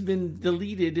account has been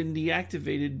deleted and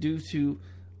deactivated due to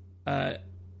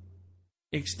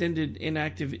extended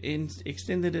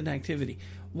inactivity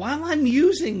while I'm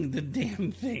using the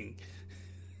damn thing.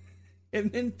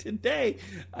 And then today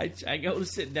I go to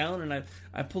sit down and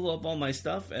I pull up all my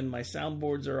stuff and my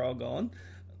soundboards are all gone.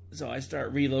 So I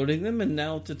start reloading them, and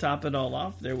now to top it all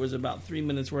off, there was about 3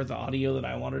 minutes worth of audio that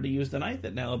I wanted to use tonight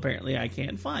that now apparently I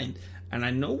can't find. And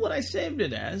I know what I saved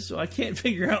it as, so I can't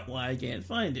figure out why I can't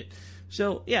find it.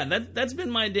 So yeah, that's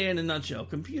been my day in a nutshell.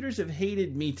 Computers have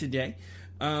hated me today.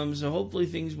 So hopefully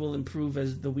things will improve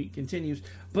as the week continues.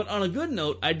 But on a good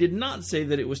note, I did not say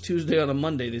that it was Tuesday on a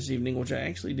Monday this evening, which I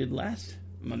actually did last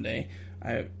Monday.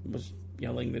 I was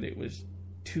yelling that it was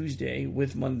Tuesday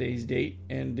with Monday's date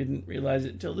and didn't realize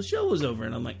it until the show was over.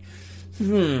 And I'm like,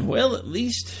 well, at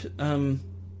least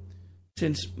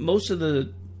since most of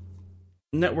the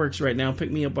networks right now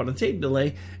pick me up on a tape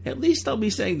delay, at least I'll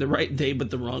be saying the right day but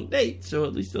the wrong date. So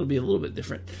at least it'll be a little bit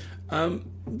different.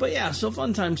 But yeah, so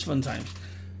fun times.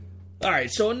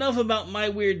 Alright, so enough about my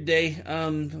weird day.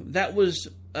 That was,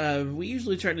 we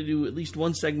usually try to do at least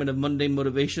one segment of Monday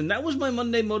Motivation. That was my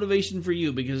Monday Motivation for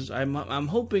you, because I'm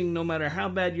hoping no matter how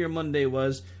bad your Monday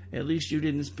was, at least you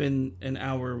didn't spend an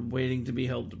hour waiting to be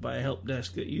helped by a help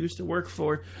desk that you used to work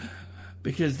for,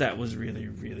 because that was really,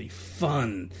 really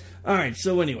fun. Alright,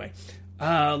 so anyway,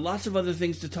 lots of other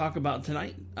things to talk about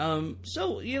tonight.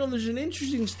 So, there's an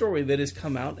interesting story that has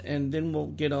come out, and then we'll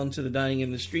get on to the Dying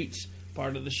in the Streets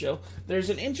part of the show. There's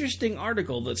an interesting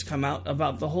article that's come out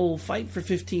about the whole Fight for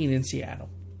 15 in Seattle.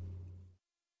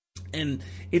 And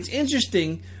it's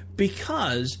interesting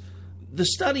because the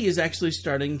study is actually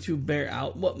starting to bear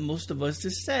out what most of us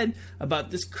have said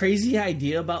about this crazy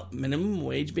idea about minimum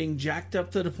wage being jacked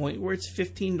up to the point where it's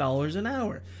 $15 an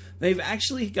hour. They've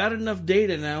actually got enough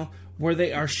data now where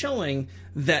they are showing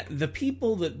that the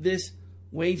people that this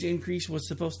wage increase was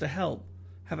supposed to help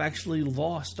have actually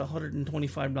lost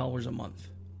 $125 a month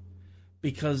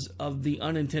because of the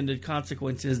unintended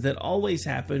consequences that always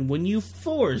happen when you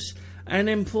force an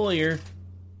employer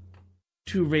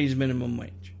to raise minimum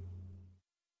wage.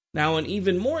 Now, an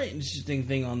even more interesting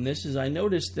thing on this is I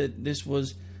noticed that this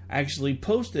was actually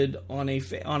posted on a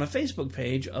Facebook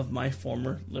page of my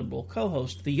former liberal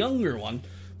co-host, the younger one,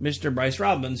 Mr. Bryce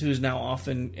Robbins, who's now off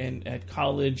at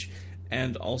college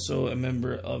and also a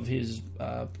member of his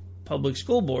public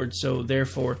school board. So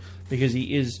therefore, because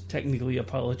he is technically a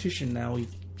politician now, he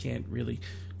can't really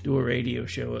do a radio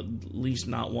show, at least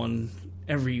not one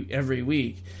every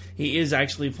week. He is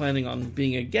actually planning on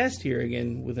being a guest here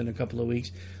again within a couple of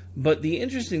weeks. But the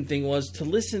interesting thing was to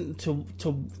listen to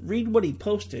read what he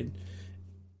posted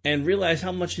and realize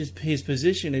how much his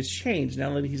position has changed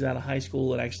now that he's out of high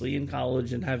school and actually in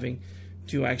college and having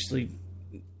to actually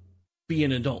be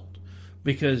an adult.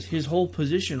 Because his whole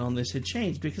position on this had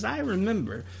changed. Because I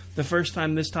remember the first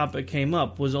time this topic came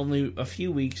up was only a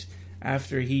few weeks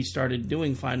after he started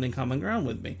doing Finding Common Ground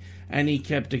with me. And he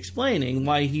kept explaining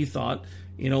why he thought,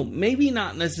 maybe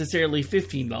not necessarily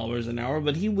 $15 an hour,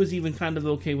 but he was even kind of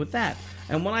okay with that.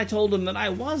 And when I told him that I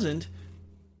wasn't,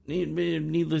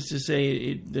 needless to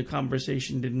say, the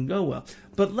conversation didn't go well.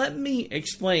 But let me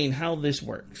explain how this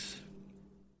works.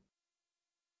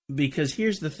 Because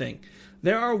here's the thing.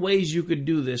 There are ways you could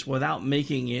do this without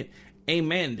making it a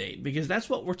mandate. Because that's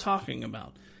what we're talking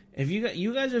about. If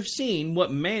you guys have seen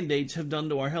what mandates have done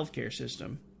to our healthcare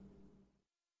system.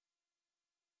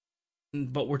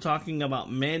 But we're talking about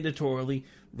mandatorily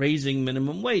raising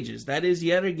minimum wages. That is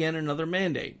yet again another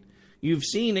mandate. You've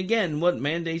seen, again, what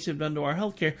mandates have done to our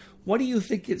healthcare. What do you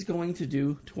think it's going to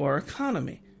do to our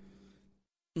economy?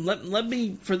 Let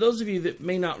me, for those of you that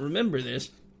may not remember this,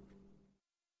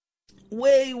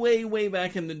 way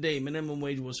back in the day, minimum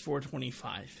wage was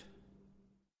 $4.25.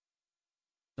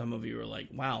 Some of you are like,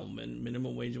 wow,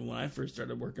 minimum wage when I first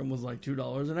started working was like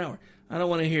 $2 an hour. I don't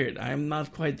want to hear it. I'm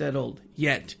not quite that old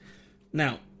yet.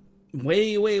 Now,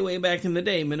 way back in the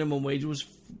day, minimum wage was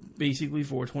basically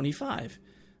 $4.25.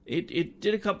 It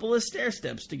did a couple of stair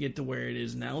steps to get to where it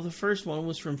is now. The first one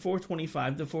was from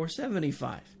 $4.25 to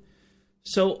 $4.75.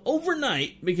 So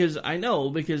overnight, because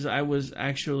I was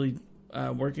actually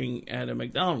working at a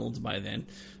McDonald's by then,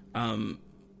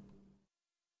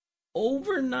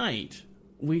 overnight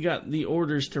we got the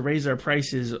orders to raise our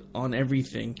prices on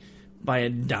everything by a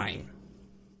dime.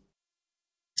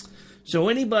 So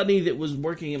anybody that was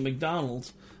working at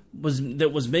McDonald's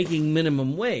that was making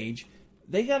minimum wage,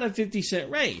 they got a 50-cent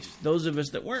raise. Those of us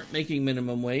that weren't making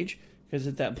minimum wage, because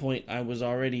at that point I was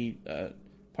already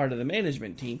part of the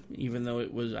management team, even though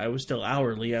I was still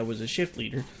hourly, I was a shift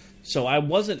leader, so I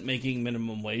wasn't making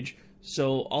minimum wage.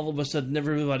 So all of a sudden,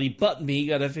 everybody but me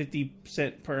got a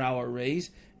 50-cent per hour raise,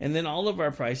 and then all of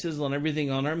our prices on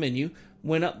everything on our menu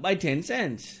went up by 10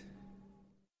 cents.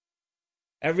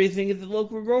 Everything at the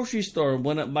local grocery store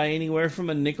went up by anywhere from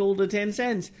a nickel to 10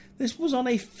 cents. This was on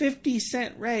a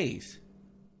 50-cent raise.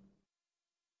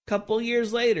 Couple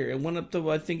years later, it went up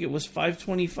to, I think it was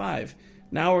 $5.25.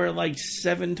 Now we're at like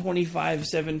 $7.25,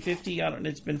 $7.50.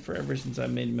 It's been forever since I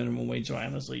made minimum wage, so I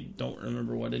honestly don't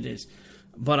remember what it is.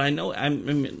 But I know, I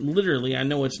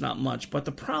know it's not much. But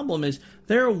the problem is,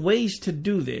 there are ways to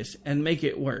do this and make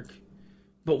it work.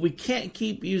 But we can't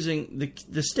keep using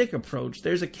the stick approach.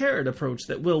 There's a carrot approach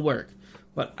that will work.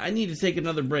 But I need to take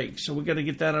another break, so we got to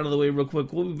get that out of the way real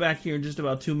quick. We'll be back here in just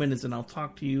about 2 minutes, and I'll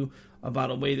talk to you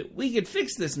about a way that we could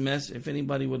fix this mess if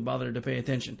anybody would bother to pay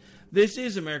attention. This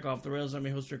is America Off the Rails. I'm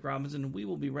your host, Rick Robinson, and we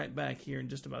will be right back here in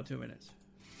just about 2 minutes.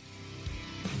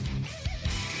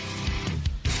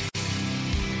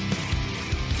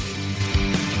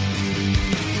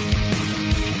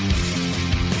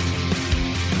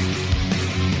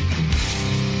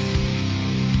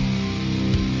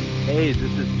 Hey,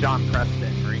 this is John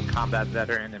Preston, Marine combat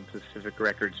veteran and Pacific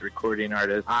Records recording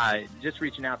artist. Just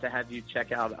reaching out to have you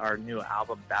check out our new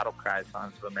album, Battle Cry,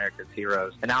 Songs of America's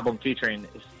Heroes, an album featuring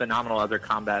phenomenal other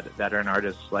combat veteran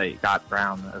artists like Scott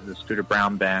Brown of the Scooter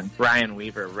Brown Band, Ryan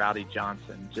Weaver, Rowdy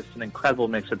Johnson, just an incredible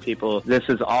mix of people. This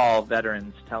is all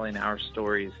veterans telling our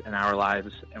stories and our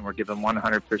lives, and we're giving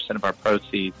 100% of our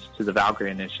proceeds to the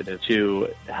Valkyrie Initiative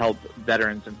to help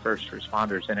veterans and first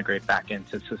responders integrate back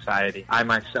into society. I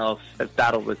myself have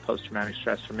battled with post-traumatic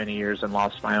stress for many years and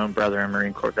lost my own brother, a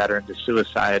Marine Corps veteran, to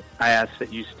suicide. I ask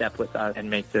that you step with us and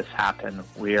make this happen.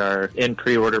 We are in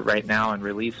pre-order right now and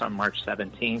release on March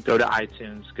 17th. Go to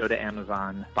iTunes, go to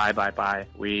Amazon, buy.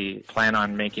 We plan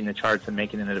on making the charts and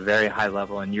making it at a very high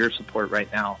level, and your support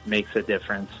right now makes a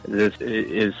difference. This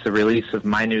is the release of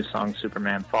my new song,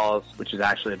 Superman Falls, which is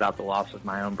actually about the loss of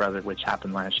my own brother, which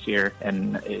happened last year,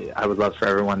 and I would love for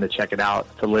everyone to check it out,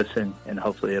 to listen, and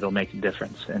hopefully it'll make a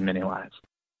difference in many lives.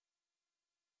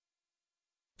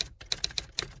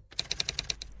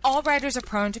 All writers are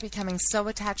prone to becoming so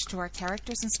attached to our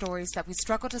characters and stories that we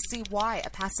struggle to see why a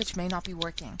passage may not be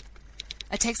working.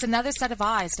 It takes another set of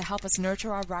eyes to help us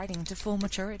nurture our writing to full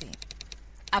maturity.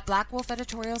 At Black Wolf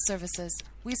Editorial Services,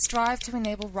 we strive to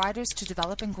enable writers to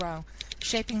develop and grow,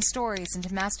 shaping stories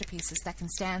into masterpieces that can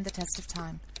stand the test of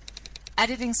time.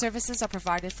 Editing services are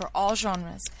provided for all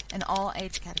genres and all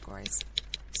age categories.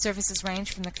 Services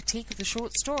range from the critique of the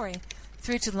short story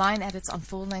through to line edits on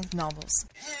full-length novels.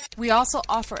 We also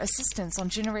offer assistance on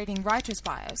generating writers'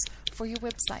 bios for your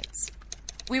websites.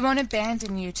 We won't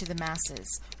abandon you to the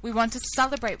masses. We want to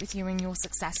celebrate with you in your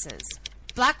successes.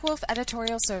 Black Wolf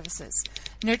Editorial Services,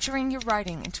 nurturing your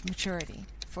writing into maturity.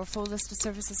 For a full list of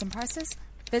services and prices,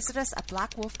 visit us at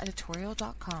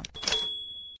blackwolfeditorial.com.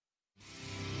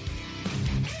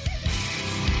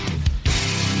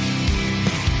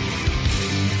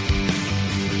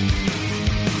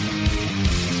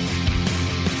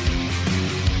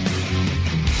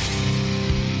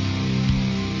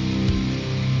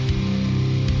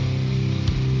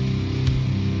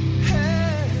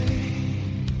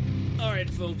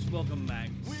 Folks, welcome back.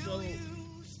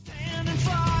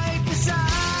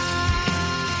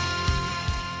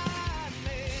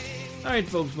 Alright,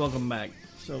 folks, welcome back.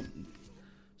 So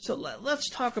let's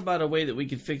talk about a way that we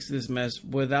could fix this mess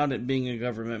without it being a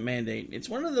government mandate. It's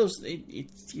one of those,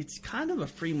 it's kind of a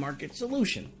free market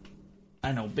solution.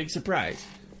 I know, big surprise.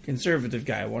 Conservative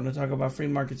guy, I want to talk about free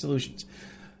market solutions.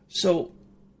 So,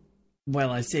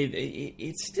 well, I say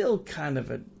it's still kind of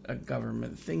a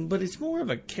government thing, but it's more of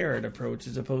a carrot approach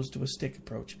as opposed to a stick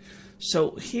approach.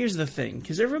 So here's the thing,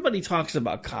 because everybody talks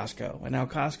about Costco, and how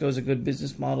Costco is a good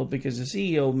business model because the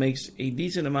CEO makes a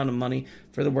decent amount of money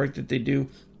for the work that they do,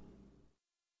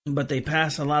 but they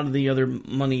pass a lot of the other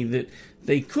money that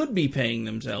they could be paying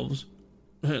themselves,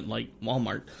 like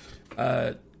Walmart,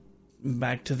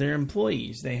 back to their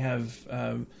employees. They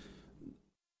have...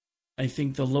 I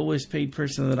think the lowest paid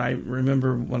person that I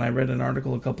remember when I read an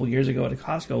article a couple years ago at a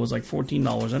Costco was like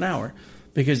 $14 an hour,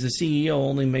 because the CEO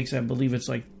only makes, I believe it's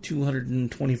like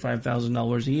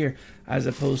 $225,000 a year, as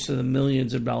opposed to the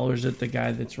millions of dollars that the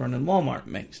guy that's running Walmart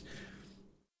makes.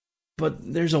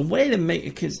 But there's a way to make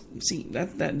it, because see,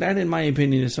 that in my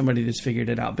opinion is somebody that's figured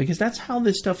it out, because that's how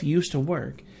this stuff used to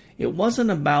work. It wasn't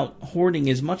about hoarding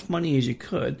as much money as you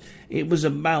could. It was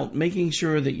about making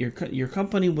sure that your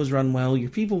company was run well, your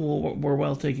people were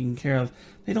well taken care of.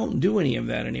 They don't do any of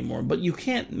that anymore. But you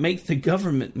can't make the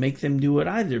government make them do it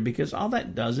either, because all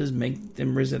that does is make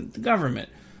them resent the government,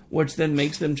 which then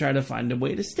makes them try to find a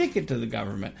way to stick it to the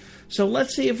government. So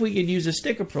let's see if we could use a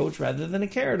stick approach rather than a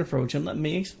carrot approach, and let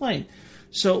me explain.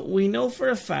 So we know for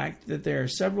a fact that there are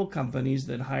several companies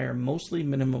that hire mostly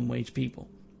minimum wage people.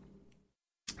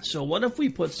 So what if we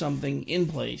put something in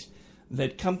place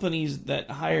that companies that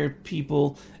hire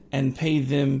people and pay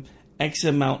them X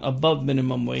amount above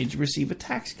minimum wage receive a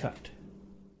tax cut?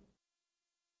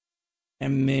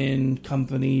 And then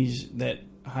companies that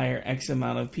hire X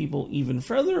amount of people even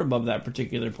further above that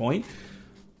particular point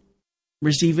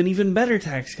receive an even better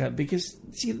tax cut. Because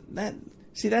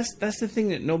that's the thing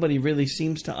that nobody really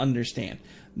seems to understand.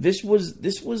 This was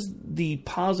the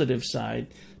positive side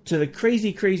to the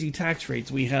crazy tax rates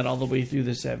we had all the way through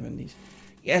the 70s.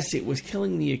 Yes, it was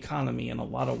killing the economy in a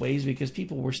lot of ways, because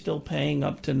people were still paying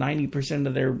up to 90%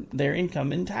 of their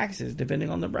income in taxes,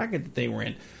 depending on the bracket that they were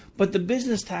in. But the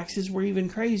business taxes were even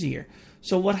crazier.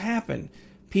 So what happened?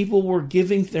 People were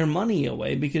giving their money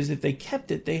away, because if they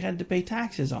kept it, they had to pay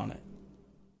taxes on it.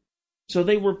 So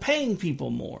they were paying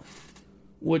people more,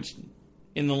 which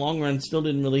in the long run still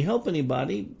didn't really help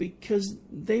anybody, because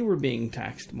they were being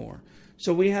taxed more.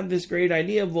 So we have this great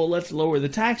idea of, well, let's lower the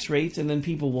tax rates, and then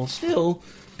people will still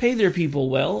pay their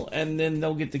people well, and then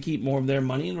they'll get to keep more of their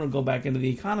money, and it'll go back into the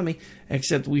economy,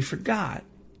 except we forgot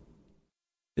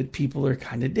that people are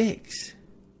kind of dicks.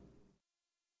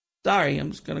 Sorry,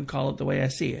 I'm just going to call it the way I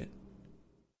see it.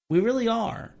 We really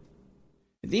are.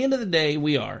 At the end of the day,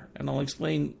 we are, and I'll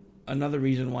explain another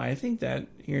reason why I think that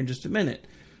here in just a minute.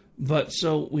 But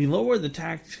so we lowered the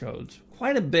tax codes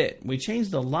quite a bit. We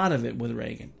changed a lot of it with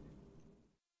Reagan.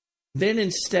 Then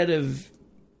instead of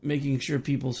making sure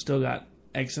people still got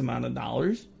X amount of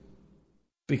dollars,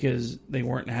 because they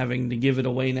weren't having to give it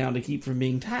away now to keep from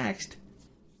being taxed,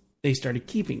 they started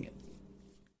keeping it.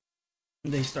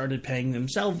 They started paying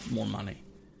themselves more money.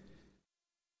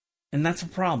 And that's a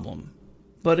problem.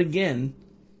 But again,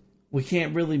 we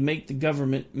can't really make the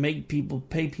government make people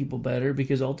pay people better,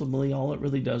 because ultimately all it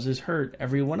really does is hurt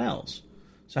everyone else.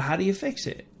 So how do you fix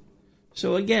it?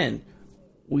 So again,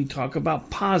 we talk about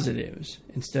positives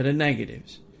instead of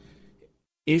negatives.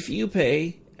 If you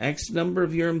pay X number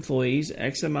of your employees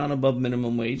X amount above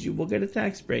minimum wage, you will get a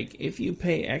tax break. If you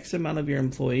pay X amount of your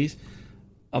employees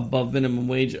above minimum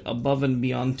wage, above and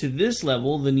beyond to this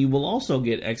level, then you will also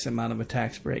get X amount of a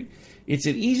tax break. It's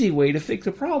an easy way to fix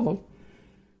a problem.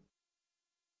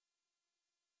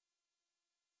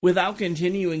 without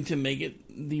continuing to make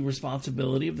it the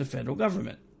responsibility of the federal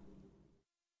government.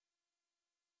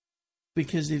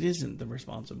 Because it isn't the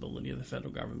responsibility of the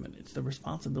federal government. It's the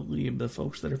responsibility of the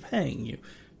folks that are paying you.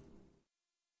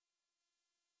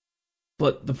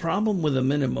 But the problem with a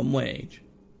minimum wage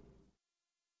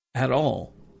at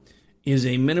all is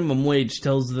a minimum wage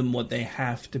tells them what they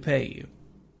have to pay you.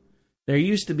 There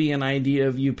used to be an idea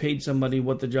of you paid somebody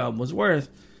what the job was worth.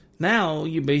 Now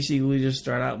you basically just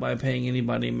start out by paying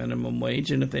anybody minimum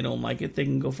wage, and if they don't like it, they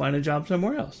can go find a job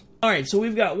somewhere else. All right, so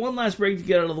we've got one last break to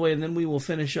get out of the way, and then we will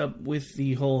finish up with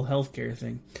the whole healthcare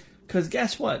thing. Because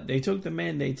guess what? They took the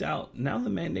mandates out. Now the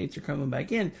mandates are coming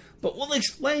back in. But we'll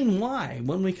explain why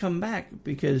when we come back.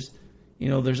 Because,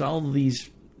 there's all of these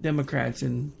Democrats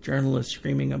and journalists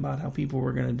screaming about how people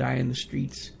were going to die in the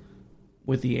streets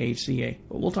with the AHCA.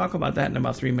 But we'll talk about that in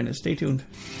about 3 minutes. Stay tuned.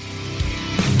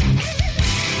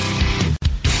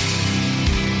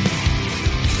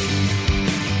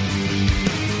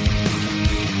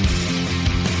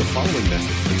 The following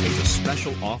message contains a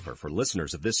special offer for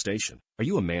listeners of this station. Are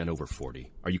you a man over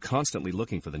 40? Are you constantly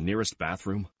looking for the nearest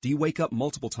bathroom? Do you wake up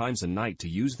multiple times a night to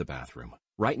use the bathroom?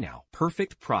 Right now,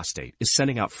 Perfect Prostate is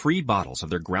sending out free bottles of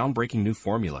their groundbreaking new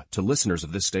formula to listeners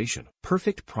of this station.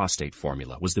 Perfect Prostate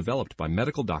Formula was developed by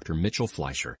medical doctor Mitchell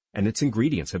Fleischer, and its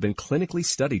ingredients have been clinically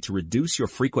studied to reduce your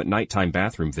frequent nighttime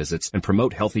bathroom visits and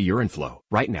promote healthy urine flow.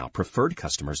 Right now, preferred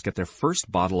customers get their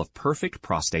first bottle of Perfect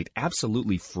Prostate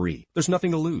absolutely free. There's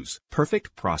nothing to lose.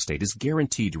 Perfect Prostate is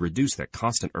guaranteed to reduce that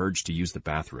constant urge to use the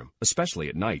bathroom, especially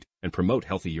at night, and promote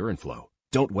healthy urine flow.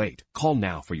 Don't wait. Call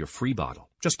now for your free bottle.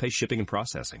 Just pay shipping and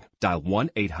processing. Dial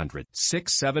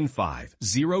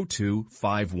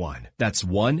 1-800-675-0251. That's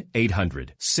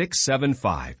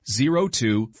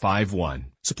 1-800-675-0251.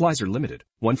 Supplies are limited.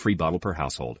 One free bottle per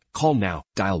household. Call now.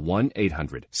 Dial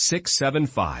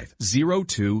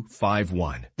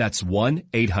 1-800-675-0251. That's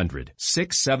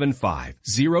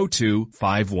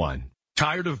 1-800-675-0251.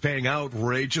 Tired of paying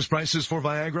outrageous prices for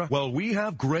Viagra? Well, we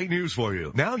have great news for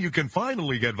you. Now you can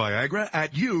finally get Viagra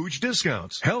at huge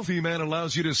discounts. Healthy Man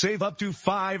allows you to save up to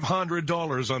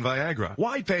 $500 on Viagra.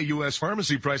 Why pay U.S.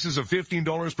 pharmacy prices of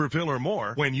 $15 per pill or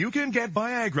more when you can get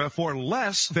Viagra for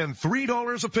less than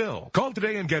 $3 a pill? Call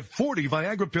today and get 40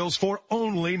 Viagra pills for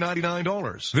only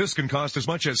 $99. This can cost as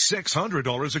much as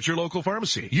 $600 at your local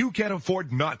pharmacy. You can't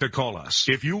afford not to call us.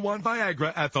 If you want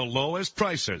Viagra at the lowest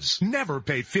prices, never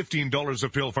pay $15 a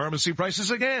pill pharmacy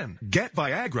prices again. Get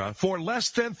Viagra for less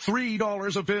than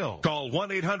 $3 a pill. Call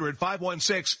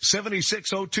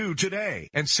 1-800-516-7602 today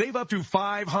and save up to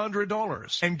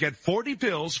 $500 and get 40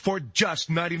 pills for just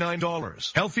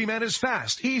 $99. Healthy Man is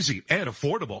fast, easy, and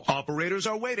affordable. Operators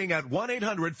are waiting at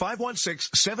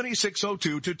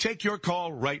 1-800-516-7602 to take your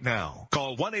call right now.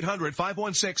 Call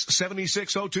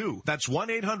 1-800-516-7602. That's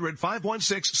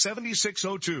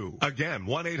 1-800-516-7602. Again,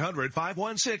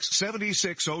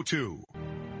 1-800-516-7602.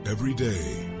 Every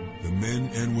day, the men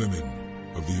and women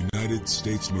of the United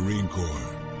States Marine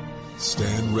Corps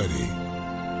stand ready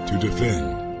to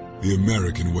defend the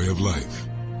American way of life.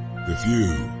 The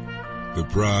few, the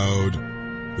proud,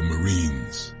 the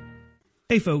Marines.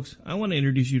 Hey folks, I want to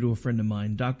introduce you to a friend of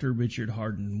mine, Dr. Richard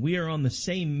Harden. We are on the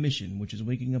same mission, which is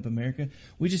waking up America.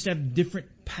 We just have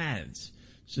different paths.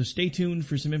 So stay tuned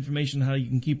for some information on how you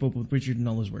can keep up with Richard and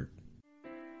all his work.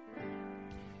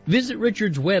 Visit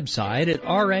Richard's website at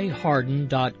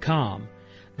raharden.com.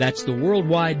 That's the World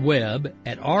Wide Web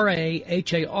at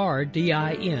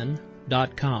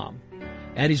RAHARDIN.com.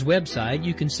 At his website,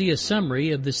 you can see a summary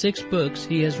of the 6 books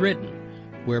he has written,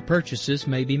 where purchases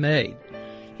may be made.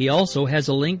 He also has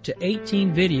a link to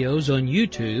 18 videos on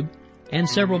YouTube and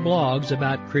several blogs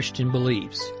about Christian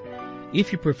beliefs.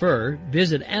 If you prefer,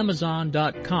 visit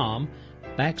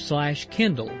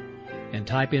Amazon.com/Kindle and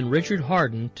type in Richard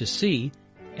Harden to see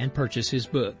and purchase his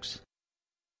books.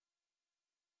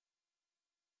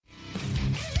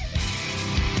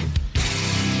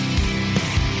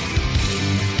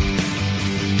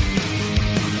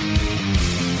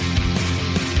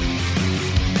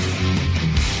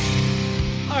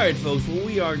 All right, folks, well,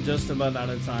 we are just about out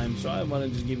of time, so I want to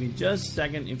just give you just a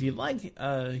second. If you like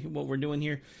what we're doing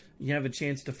here, you have a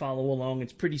chance to follow along.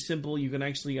 It's pretty simple. You can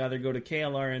actually either go to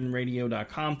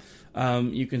klrnradio.com.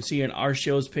 You can see an Our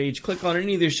Shows page. Click on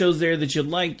any of the shows there that you'd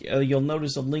like. You'll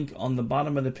notice a link on the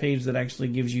bottom of the page that actually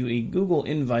gives you a Google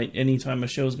invite anytime a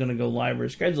show is going to go live or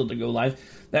scheduled to go live.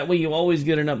 That way you always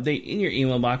get an update in your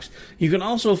email box. You can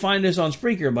also find us on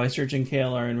Spreaker by searching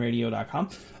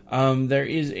klrnradio.com. There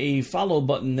is a follow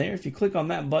button there. If you click on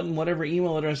that button, whatever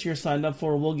email address you're signed up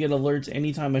for will get alerts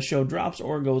anytime a show drops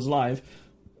or goes live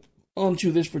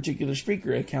onto this particular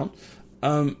Spreaker account.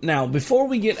 Now, before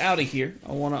we get out of here,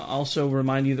 I want to also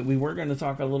remind you that we were going to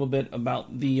talk a little bit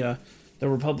about the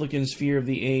Republicans' fear of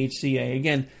the AHCA.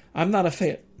 Again, I'm not a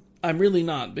fan. I'm really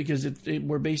not, because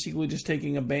we're basically just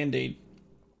taking a Band-Aid,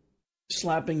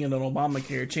 slapping it on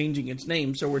Obamacare, changing its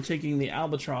name. So we're taking the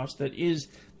albatross that is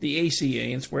the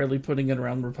ACA and squarely putting it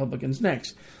around Republicans'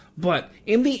 necks. But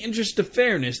in the interest of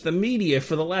fairness, the media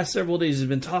for the last several days has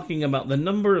been talking about the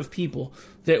number of people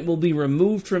that will be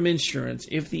removed from insurance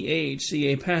if the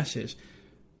AHCA passes.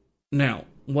 Now,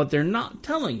 what they're not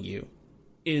telling you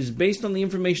is, based on the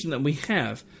information that we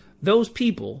have, those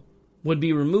people would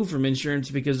be removed from insurance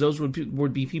because those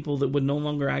would be people that would no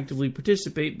longer actively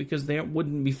participate because they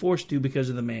wouldn't be forced to because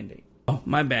of the mandate. Oh,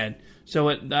 my bad. So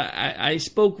I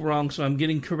spoke wrong, so I'm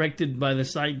getting corrected by the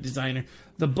site designer.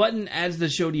 The button adds the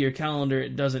show to your calendar.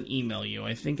 It doesn't email you.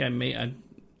 I think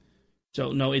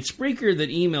so no, it's Spreaker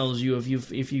that emails you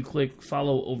if you click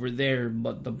follow over there,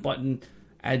 but the button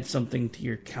adds something to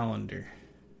your calendar.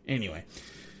 Anyway,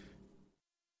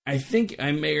 I think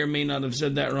I may or may not have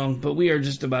said that wrong, but we are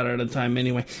just about out of time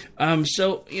anyway.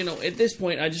 So, at this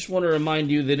point, I just want to remind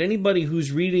you that anybody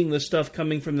who's reading the stuff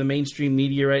coming from the mainstream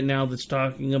media right now that's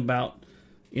talking about,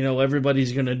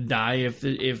 everybody's going to die if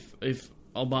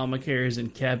Obamacare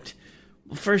isn't kept.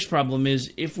 Well, first problem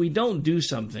is, if we don't do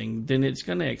something, then it's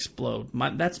going to explode.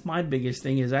 That's my biggest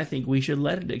thing, is I think we should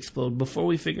let it explode before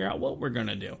we figure out what we're going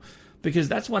to do. Because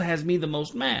that's what has me the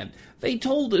most mad. They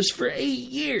told us for 8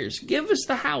 years, give us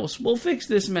the House, we'll fix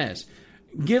this mess.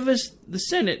 Give us the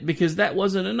Senate, because that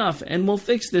wasn't enough, and we'll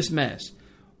fix this mess.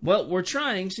 Well, we're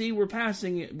trying. See, we're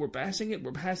passing it.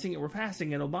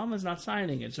 Obama's not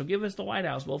signing it. So give us the White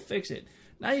House, we'll fix it.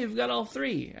 Now you've got all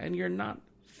three, and you're not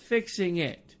fixing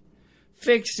it.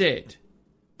 Fix it.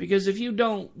 Because if you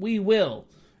don't, we will.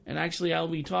 And actually, I'll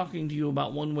be talking to you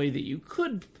about one way that you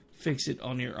could fix it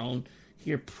on your own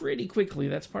here pretty quickly.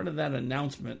 That's part of that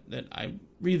announcement that I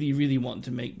really, really want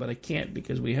to make, but I can't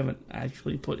because we haven't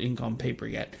actually put ink on paper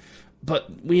yet. But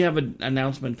we have an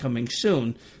announcement coming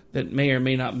soon that may or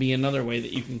may not be another way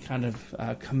that you can kind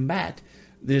of combat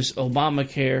this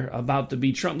Obamacare about to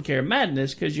be Trump care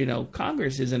madness, because,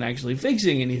 Congress isn't actually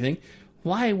fixing anything.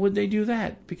 Why would they do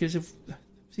that? Because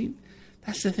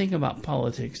that's the thing about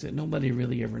politics that nobody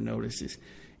really ever notices.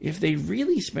 If they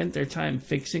really spent their time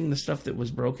fixing the stuff that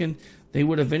was broken, they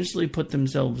would eventually put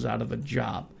themselves out of a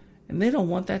job. And they don't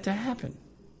want that to happen.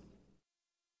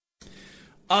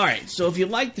 All right, so if you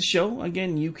like the show,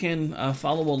 again, you can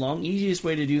follow along. Easiest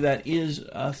way to do that is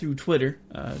through Twitter.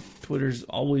 Twitter's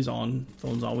always on.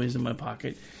 Phone's always in my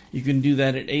pocket. You can do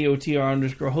that at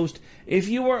AOTR_host. If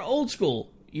you are old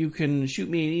school, you can shoot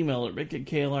me an email at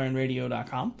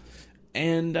rick@klrnradio.com.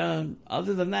 And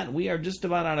other than that, we are just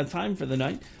about out of time for the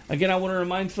night. Again, I want to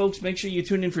remind folks, make sure you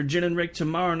tune in for Jen and Rick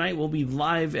tomorrow night. We'll be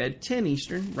live at 10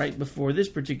 Eastern, right before this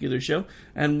particular show.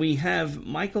 And we have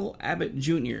Michael Abbott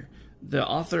Jr., the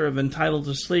author of Entitled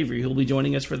to Slavery, who'll be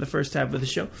joining us for the first half of the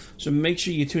show. So make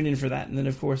sure you tune in for that. And then,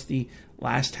 of course, the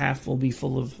last half will be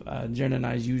full of Jen and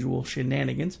I's usual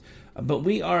shenanigans. But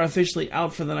we are officially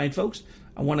out for the night, folks.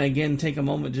 I want to again take a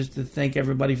moment just to thank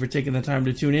everybody for taking the time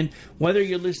to tune in. Whether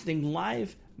you're listening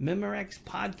live, Memorex,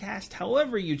 podcast,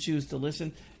 however you choose to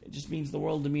listen, it just means the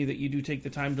world to me that you do take the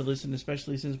time to listen,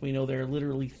 especially since we know there are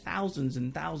literally thousands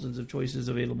and thousands of choices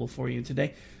available for you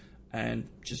today. And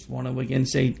just want to again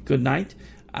say good night.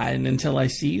 And until I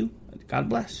see you, God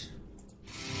bless.